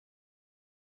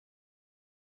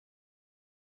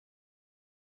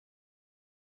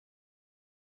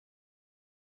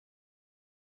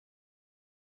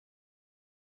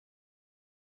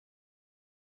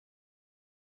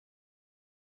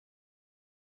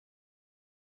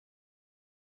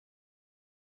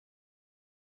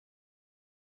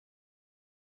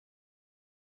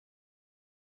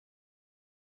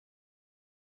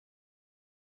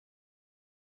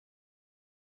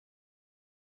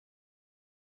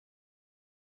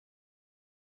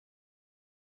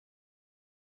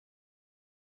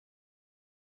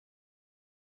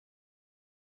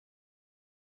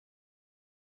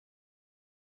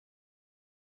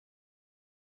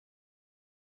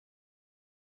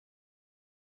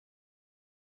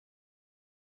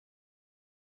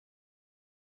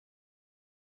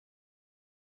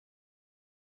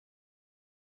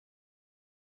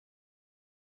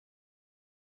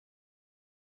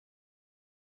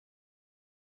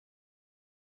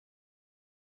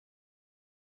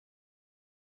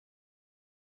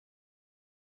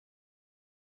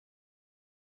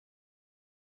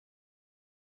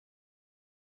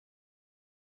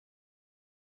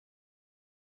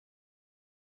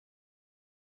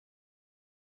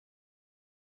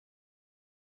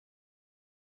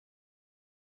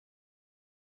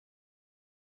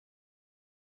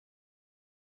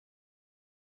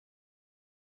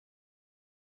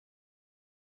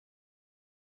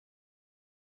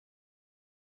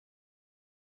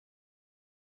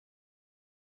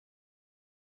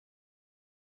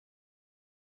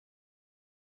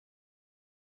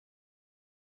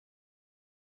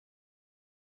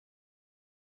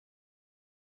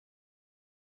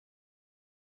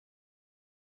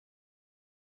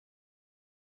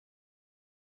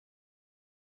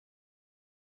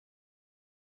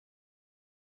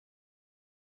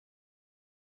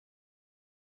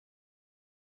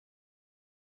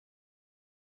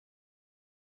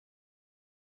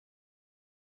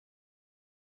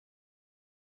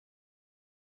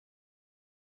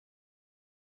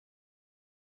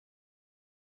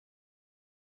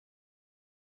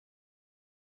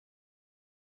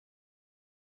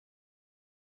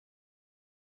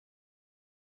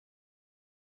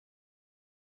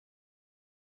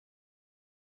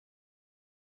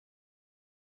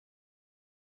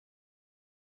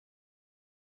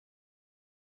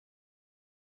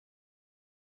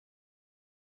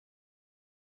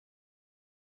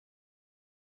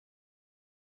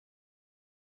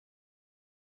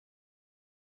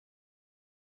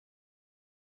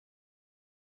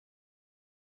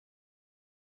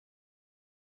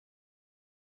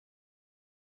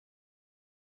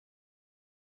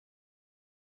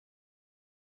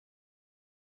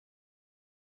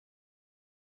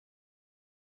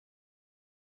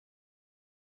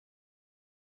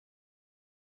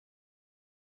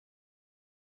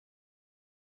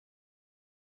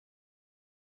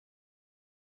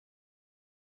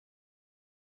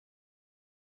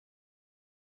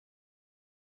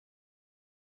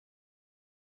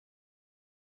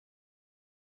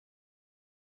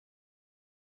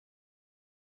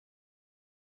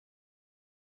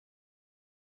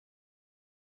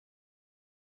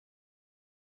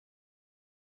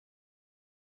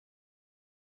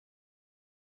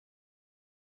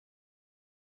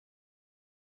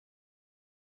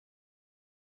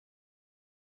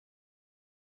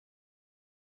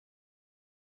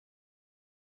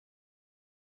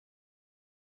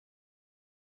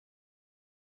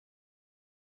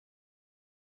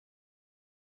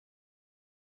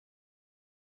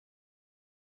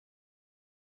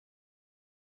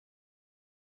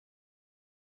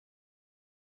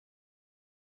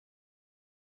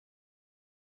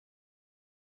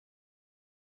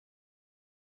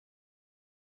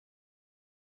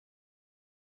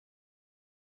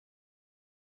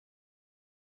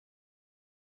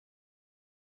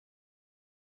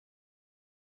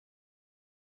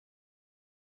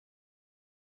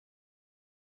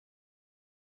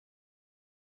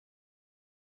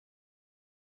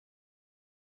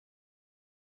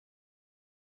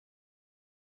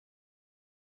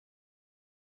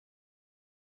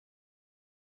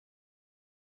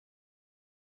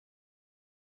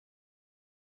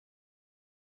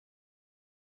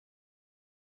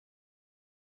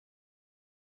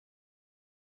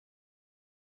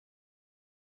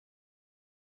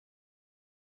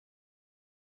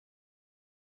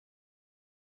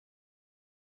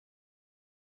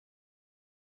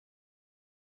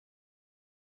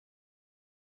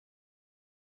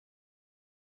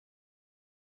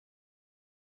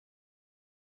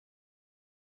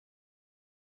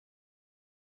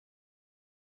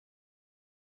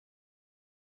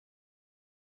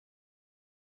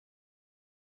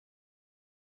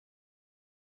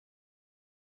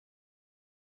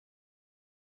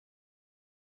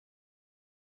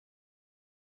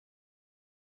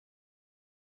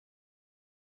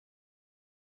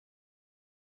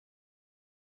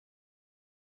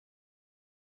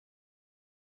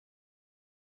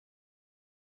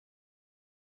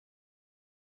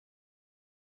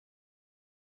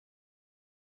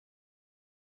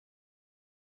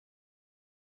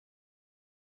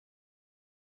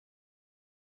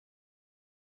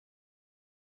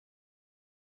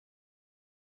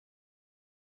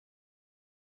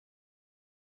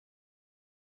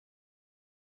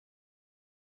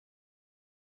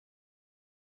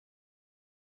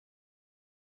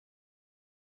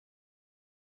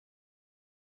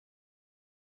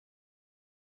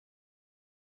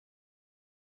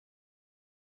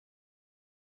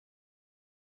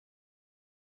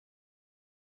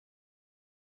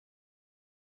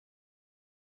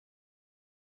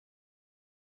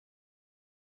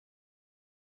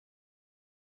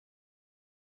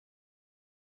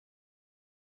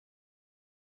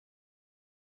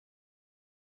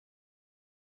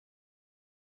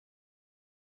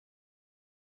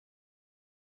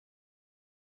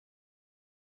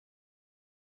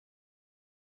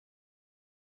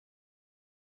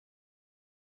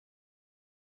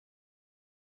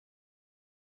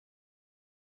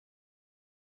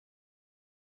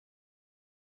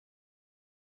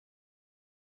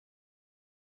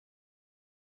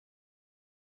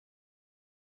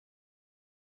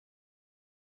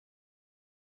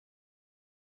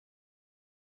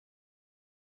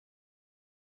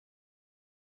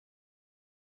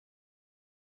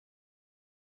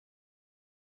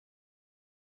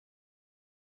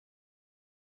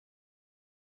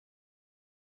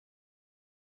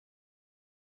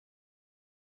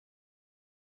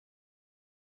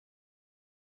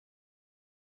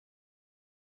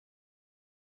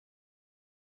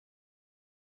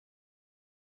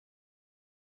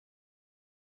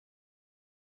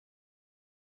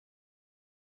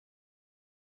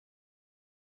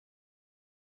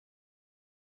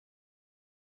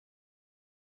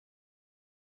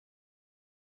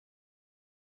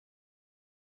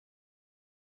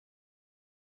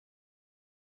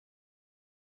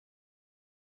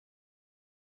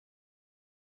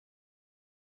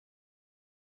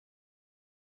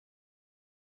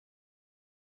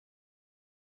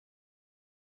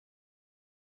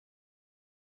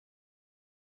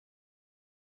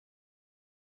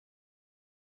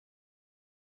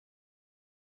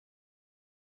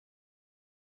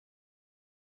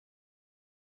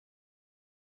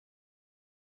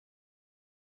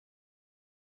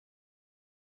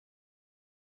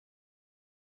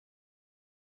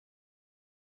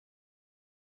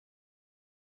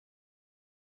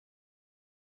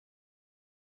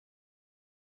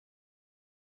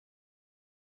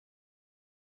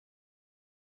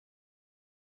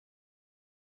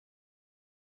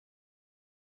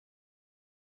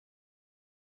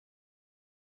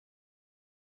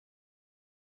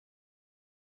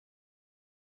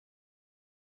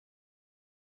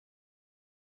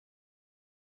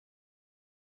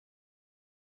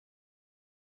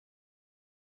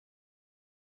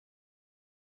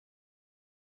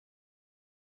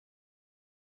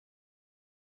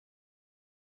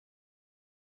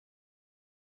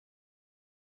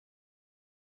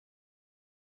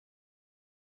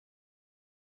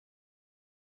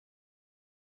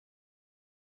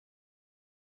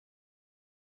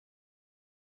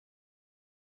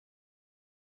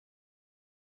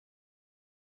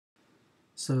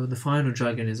 So the final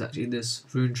dragon is actually this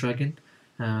rune dragon,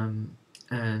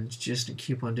 and just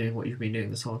keep on doing what you've been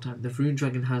doing this whole time. The rune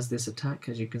dragon has this attack,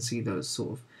 as you can see, those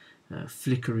sort of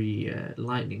flickery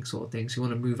lightning sort of things. You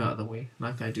want to move out of the way,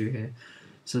 like I do here.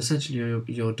 So essentially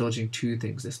you're dodging two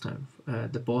things this time,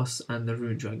 the boss and the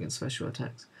rune dragon special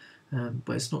attacks.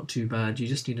 But it's not too bad, you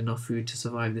just need enough food to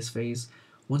survive this phase.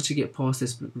 Once you get past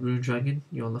this rune dragon,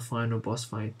 you're on the final boss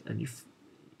fight and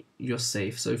you're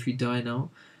safe. So if you die now,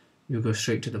 you'll go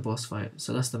straight to the boss fight.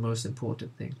 So that's the most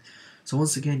important thing. So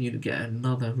once again, you get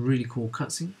another really cool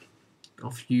cutscene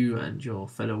of you and your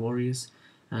fellow warriors.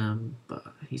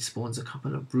 But he spawns a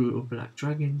couple of brutal black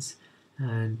dragons,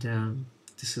 and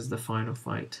this is the final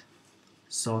fight.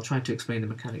 So I'll try to explain the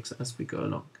mechanics as we go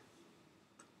along.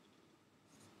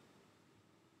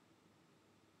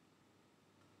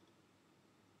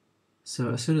 So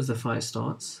as soon as the fight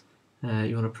starts,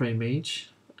 you want to pray mage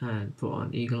and put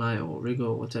on eagle eye or rigor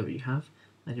or whatever you have,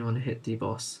 and you want to hit the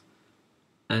boss.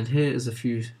 And here is a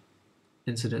few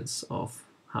incidents of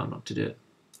how not to do it.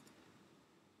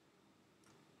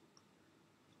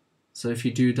 So if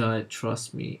you do die,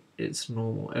 trust me, it's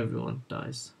normal, everyone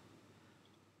dies.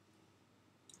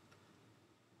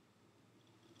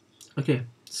 Okay,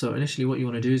 so initially what you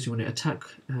want to do is you want to attack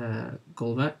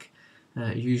Golvac,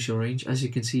 use your range. As you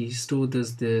can see, he still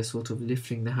does the sort of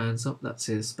lifting the hands up, that's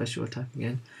his special attack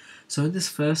again. So in this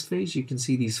first phase, you can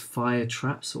see these fire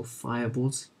traps or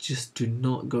fireballs. Just do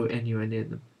not go anywhere near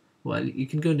them. Well, you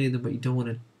can go near them, but you don't want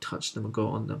to touch them or go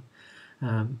on them.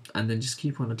 And then just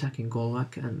keep on attacking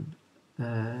Golvac and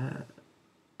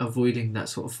avoiding that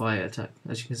sort of fire attack.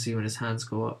 As you can see, when his hands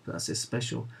go up, that's his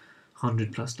special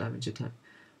 100+ damage attack.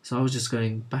 So I was just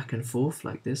going back and forth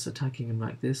like this, attacking him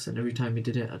like this, and every time he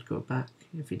did it, I'd go back.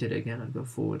 If he did it again, I'd go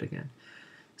forward again.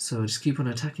 So just keep on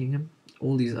attacking him.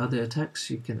 All these other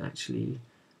attacks you can actually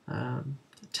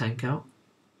tank out.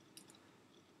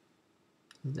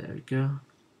 There we go.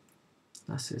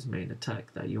 That's his main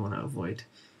attack that you want to avoid.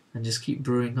 And just keep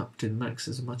brewing up to the max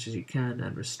as much as you can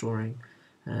and restoring,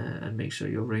 and make sure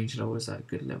your range level is at a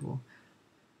good level.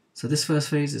 So this first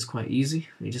phase is quite easy.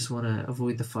 You just want to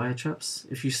avoid the fire traps.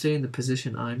 If you stay in the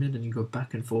position I'm in and you go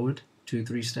back and forward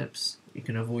 2-3 steps, you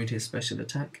can avoid his special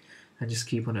attack and just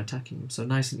keep on attacking him. So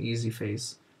nice and easy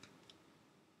phase.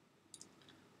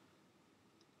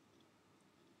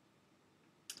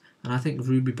 And I think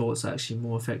ruby bolts are actually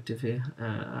more effective here.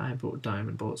 I brought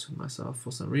diamond bolts with myself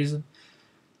for some reason.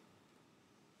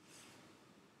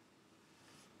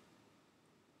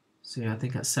 So yeah, I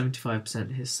think at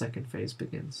 75% his second phase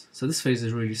begins. So this phase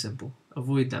is really simple.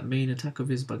 Avoid that main attack of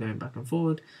his by going back and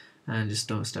forward, and just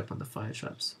don't step on the fire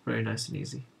traps. Very nice and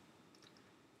easy.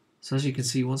 So as you can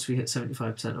see, once we hit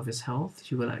 75% of his health,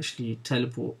 he will actually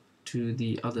teleport to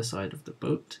the other side of the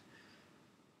boat.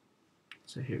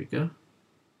 So here we go.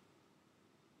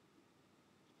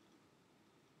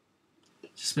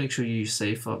 Just make sure you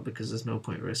safe up because there's no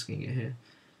point risking it here.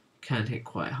 You can hit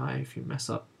quite high if you mess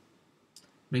up.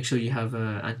 Make sure you have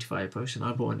an anti-fire potion.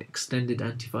 I bought an extended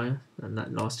anti-fire and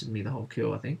that lasted me the whole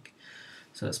kill, I think.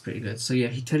 So that's pretty good. So yeah,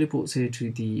 he teleports here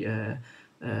to the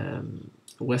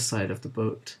west side of the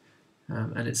boat.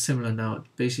 And it's similar now.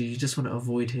 Basically, you just want to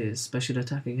avoid his special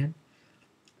attack again.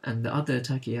 And the other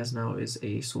attack he has now is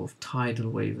a sort of tidal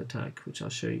wave attack, which I'll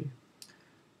show you.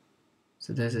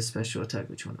 So there's a special attack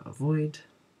which you want to avoid.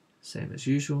 Same as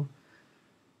usual.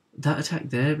 That attack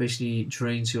there basically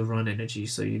drains your run energy,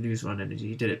 so you lose run energy.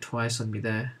 You did it twice on me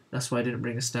there. That's why I didn't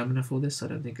bring a stamina for this. I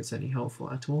don't think it's any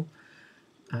helpful at all.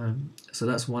 So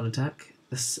that's one attack.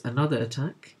 There's another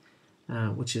attack,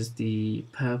 which is the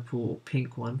purple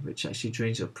pink one, which actually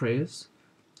drains your prayers.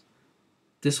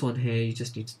 This one here, you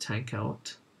just need to tank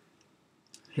out.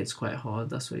 Hits quite hard,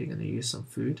 that's where you're going to use some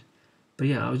food. But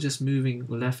yeah, I was just moving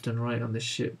left and right on the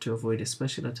ship to avoid a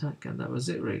special attack, and that was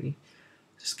it really.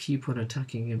 Just keep on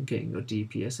attacking him, getting your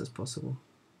DPS as possible.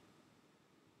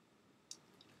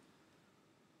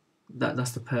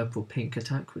 That's the purple pink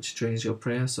attack, which drains your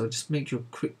prayer. So just make your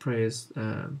quick prayers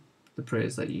the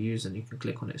prayers that you use, and you can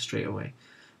click on it straight away.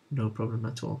 No problem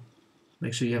at all.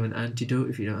 Make sure you have an antidote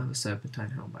if you don't have a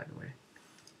serpentine helm, by the way.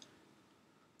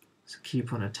 So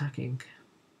keep on attacking.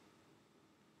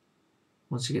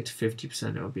 Once you get to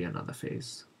 50%, it will be another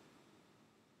phase.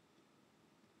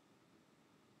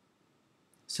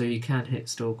 So you can hit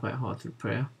still quite hard through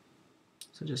prayer.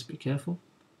 So just be careful.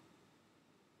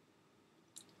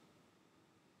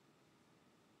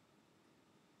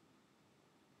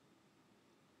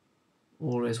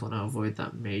 Always want to avoid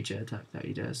that major attack that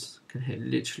he does. Can hit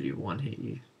literally one hit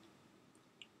you.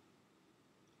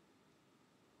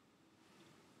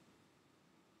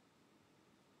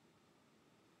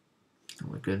 Oh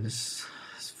my goodness.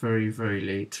 very, very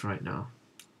late right now.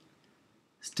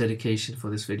 It's dedication for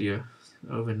this video.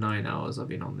 Over 9 hours I've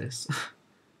been on this.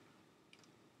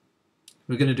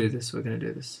 We're gonna do this, we're gonna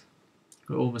do this.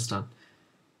 We're almost done.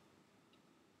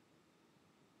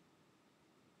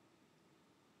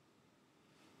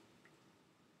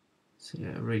 So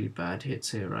yeah, really bad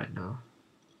hits here right now.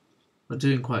 We're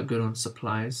doing quite good on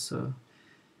supplies, so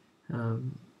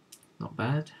not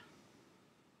bad.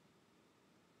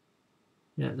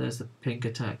 Yeah, there's the pink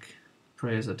attack.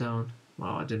 Prayers are down.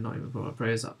 Wow, I did not even put my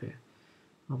prayers up here.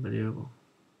 Unbelievable.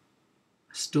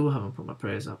 I still haven't put my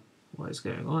prayers up. What is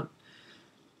going on?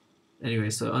 Anyway,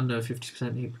 so under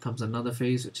 50% he becomes another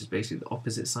phase, which is basically the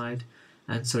opposite side.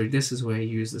 And sorry, this is where he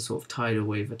uses the sort of tidal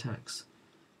wave attacks.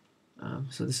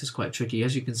 So this is quite tricky.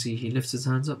 As you can see, he lifts his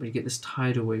hands up and you get this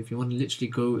tidal wave. You want to literally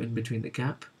go in between the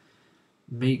gap.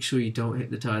 Make sure you don't hit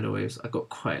the tidal waves. I got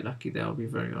quite lucky there, I'll be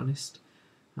very honest.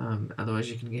 Otherwise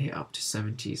you can get hit up to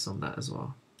 70s on that as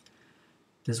well.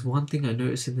 There's one thing I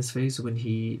noticed in this phase: when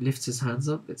he lifts his hands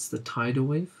up, it's the tidal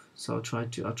wave. So I'll try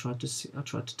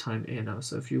to time it here now.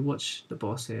 So if you watch the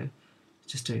boss here,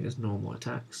 just doing his normal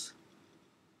attacks.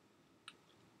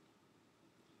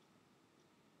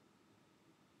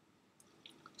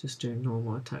 Just doing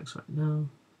normal attacks right now.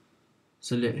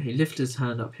 So he lifts his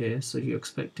hand up here, so you're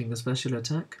expecting a special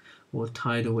attack or a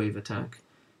tidal wave attack.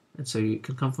 And so you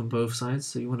can come from both sides.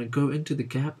 So you want to go into the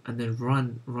gap and then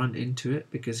run into it,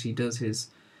 because he does his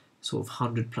sort of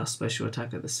 100+ special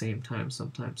attack at the same time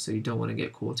sometimes. So you don't want to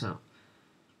get caught out.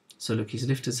 So look, he's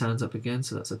lifted his hands up again,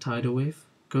 so that's a tidal wave.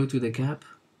 Go through the gap,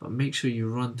 but make sure you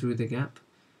run through the gap,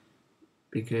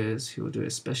 because he will do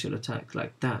a special attack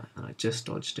like that, and I just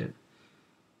dodged it.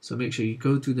 So make sure you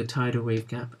go through the tidal wave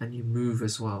gap and you move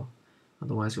as well,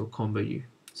 otherwise he'll combo you.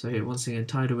 So here, once again,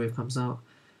 tidal wave comes out.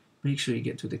 Make sure you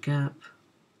get through the gap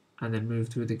and then move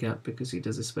through the gap, because he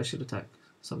does a special attack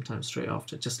sometimes straight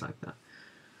after, just like that.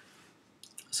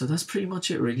 So that's pretty much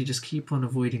it really. Just keep on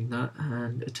avoiding that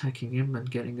and attacking him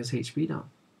and getting his HP down.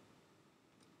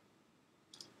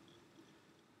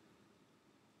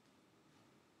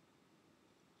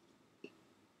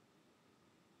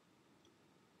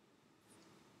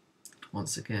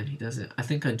 Once again, he does it. I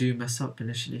think I do mess up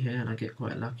initially here and I get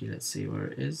quite lucky. Let's see where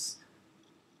it is.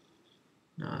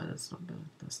 No, that's not bad.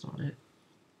 That's not it.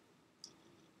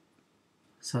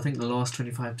 So I think the last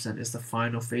 25% is the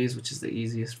final phase, which is the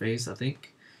easiest phase, I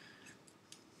think.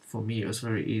 For me, it was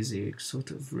very easy.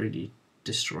 Sort of really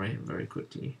destroy him very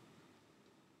quickly.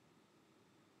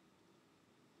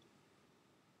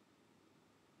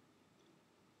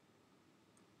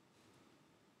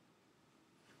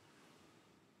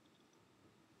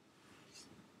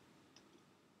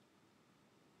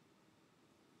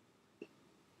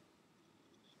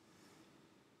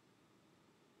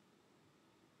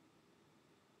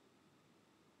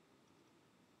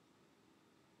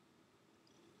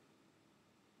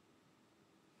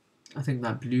 I think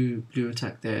that blue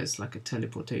attack there is like a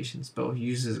teleportation spell. He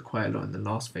uses it quite a lot in the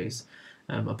last phase.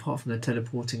 Apart from the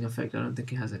teleporting effect, I don't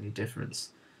think it has any difference.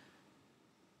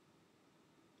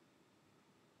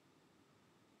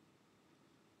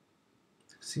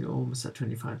 See, almost at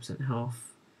 25%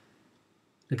 health.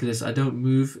 Look at this, I don't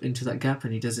move into that gap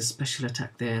and he does a special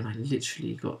attack there, and I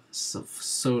literally got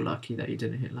so lucky that he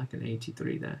didn't hit like an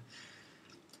 83 there.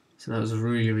 So that was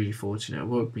really, really fortunate. It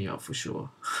woke me up for sure.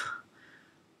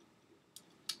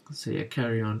 So yeah,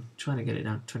 carry on, trying to get it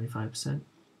down to 25%.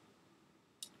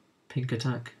 Pink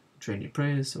attack, drain your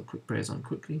prayers, so quick prayers on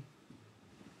quickly.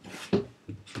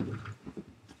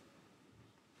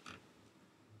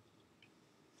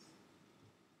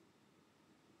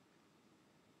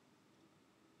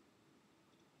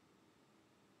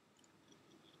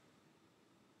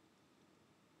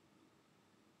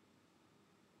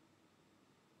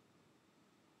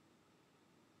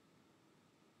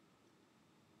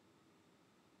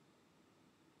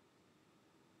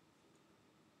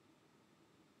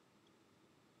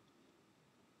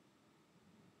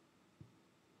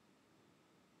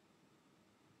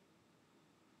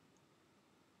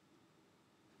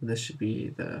 This should be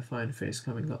the final phase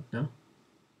coming up now.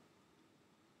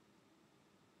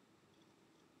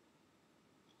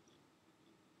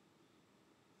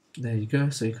 There you go,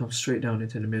 so you come straight down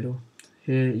into the middle.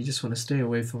 Here you just want to stay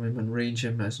away from him and range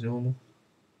him as normal.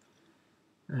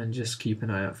 And just keep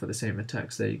an eye out for the same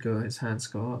attacks. There you go, his hands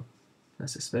go up.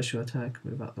 That's a special attack,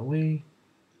 move out the way.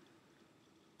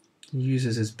 He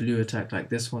uses his blue attack like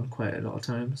this one quite a lot of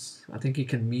times. I think he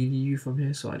can melee you from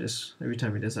here, so every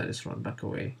time he does that, I just run back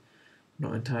away.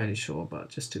 Not entirely sure, but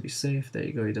just to be safe. There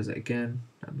you go, he does it again.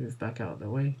 I move back out of the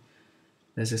way.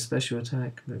 There's a special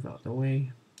attack, move out the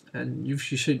way. and you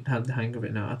should have the hang of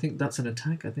it now. I think that's an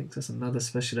attack. I think that's another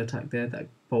special attack there, that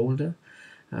boulder.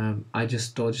 I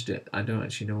just dodged it. I don't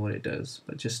actually know what it does,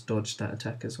 but just dodged that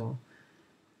attack as well.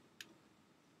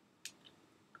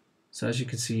 So as you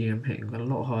can see, I'm hitting a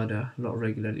lot harder, a lot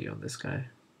regularly on this guy.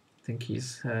 I think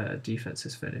his defense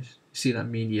is finished. You see that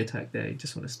melee attack there, you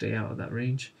just want to stay out of that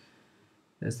range.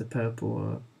 There's the purple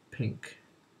or pink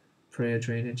prayer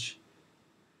drainage.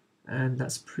 And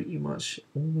that's pretty much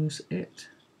almost it.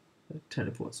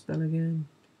 Teleport spell again.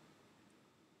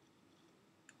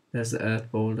 There's the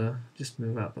earth boulder, just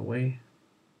move out the way.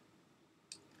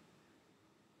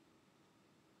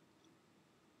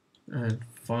 And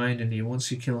finally,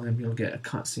 once you kill him, you'll get a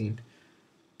cutscene.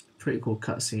 Pretty cool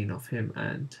cutscene of him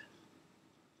and,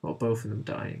 well, both of them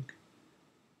dying.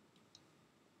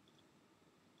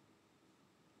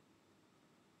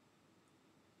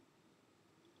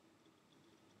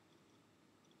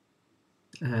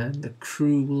 And the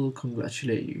crew will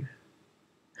congratulate you.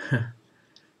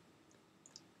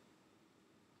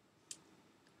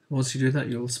 Once you do that,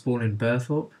 you'll spawn in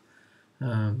Berthorpe,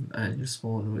 and you'll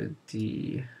spawn with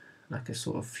the, like a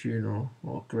sort of funeral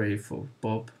or grave for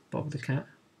Bob the cat.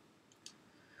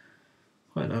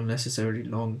 Quite an unnecessarily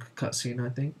long cutscene, I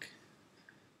think.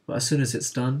 But as soon as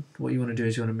it's done, what you want to do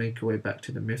is you want to make your way back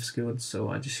to the Myths Guild. So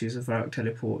I just use a Varrock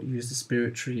teleport, use the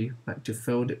Spirit Tree back to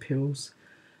Feldip Hills,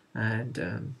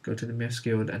 and go to the Myths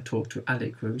Guild and talk to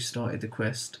Alec where we started the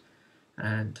quest,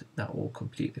 and that will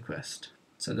complete the quest.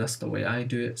 So that's the way I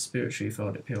do it, Spirit Tree,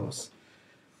 Feldip Hills.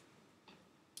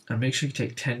 And make sure you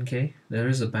take 10k, there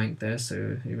is a bank there,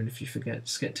 so even if you forget,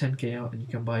 just get 10k out and you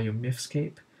can buy your Myth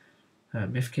Cape,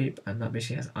 and that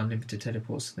basically has unlimited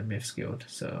teleports to the Myths Guild.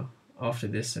 So after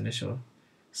this initial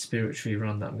Spirit Tree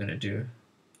run that I'm going to do,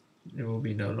 it will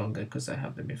be no longer because I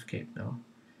have the Myth Cape now.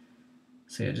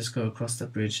 So yeah, just go across the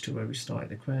bridge to where we started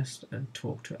the quest and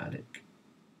talk to Alec.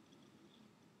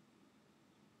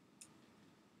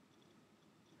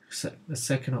 So the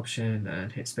second option,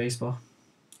 and hit spacebar.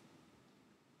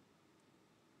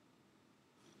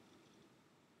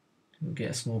 You'll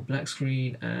get a small black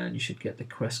screen and you should get the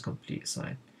quest complete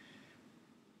sign.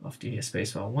 After you hit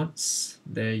spacebar once,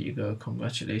 there you go,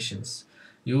 congratulations.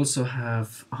 You also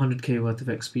have 100k worth of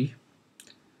XP.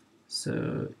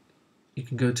 So you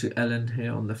can go to Ellen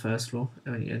here on the first floor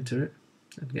when you enter it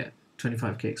and get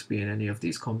 25k XP in any of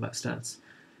these combat stats.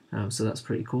 So that's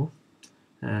pretty cool.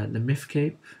 The Myth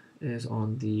Cape is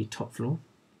on the top floor.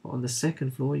 On the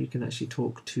second floor, you can actually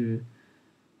talk to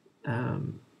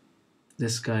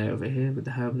this guy over here with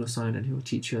the herbal sign, and he will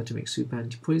teach you how to make super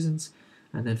anti-poisons.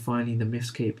 And then finally, the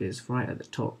Myth Cape is right at the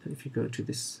top. If you go to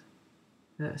this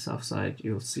south side,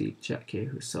 you'll see Jack here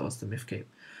who sells the Myth Cape.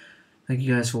 Thank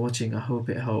you guys for watching. I hope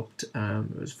it helped.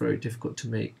 It was very difficult to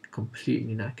make,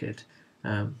 completely knackered.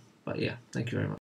 But yeah, thank you very much.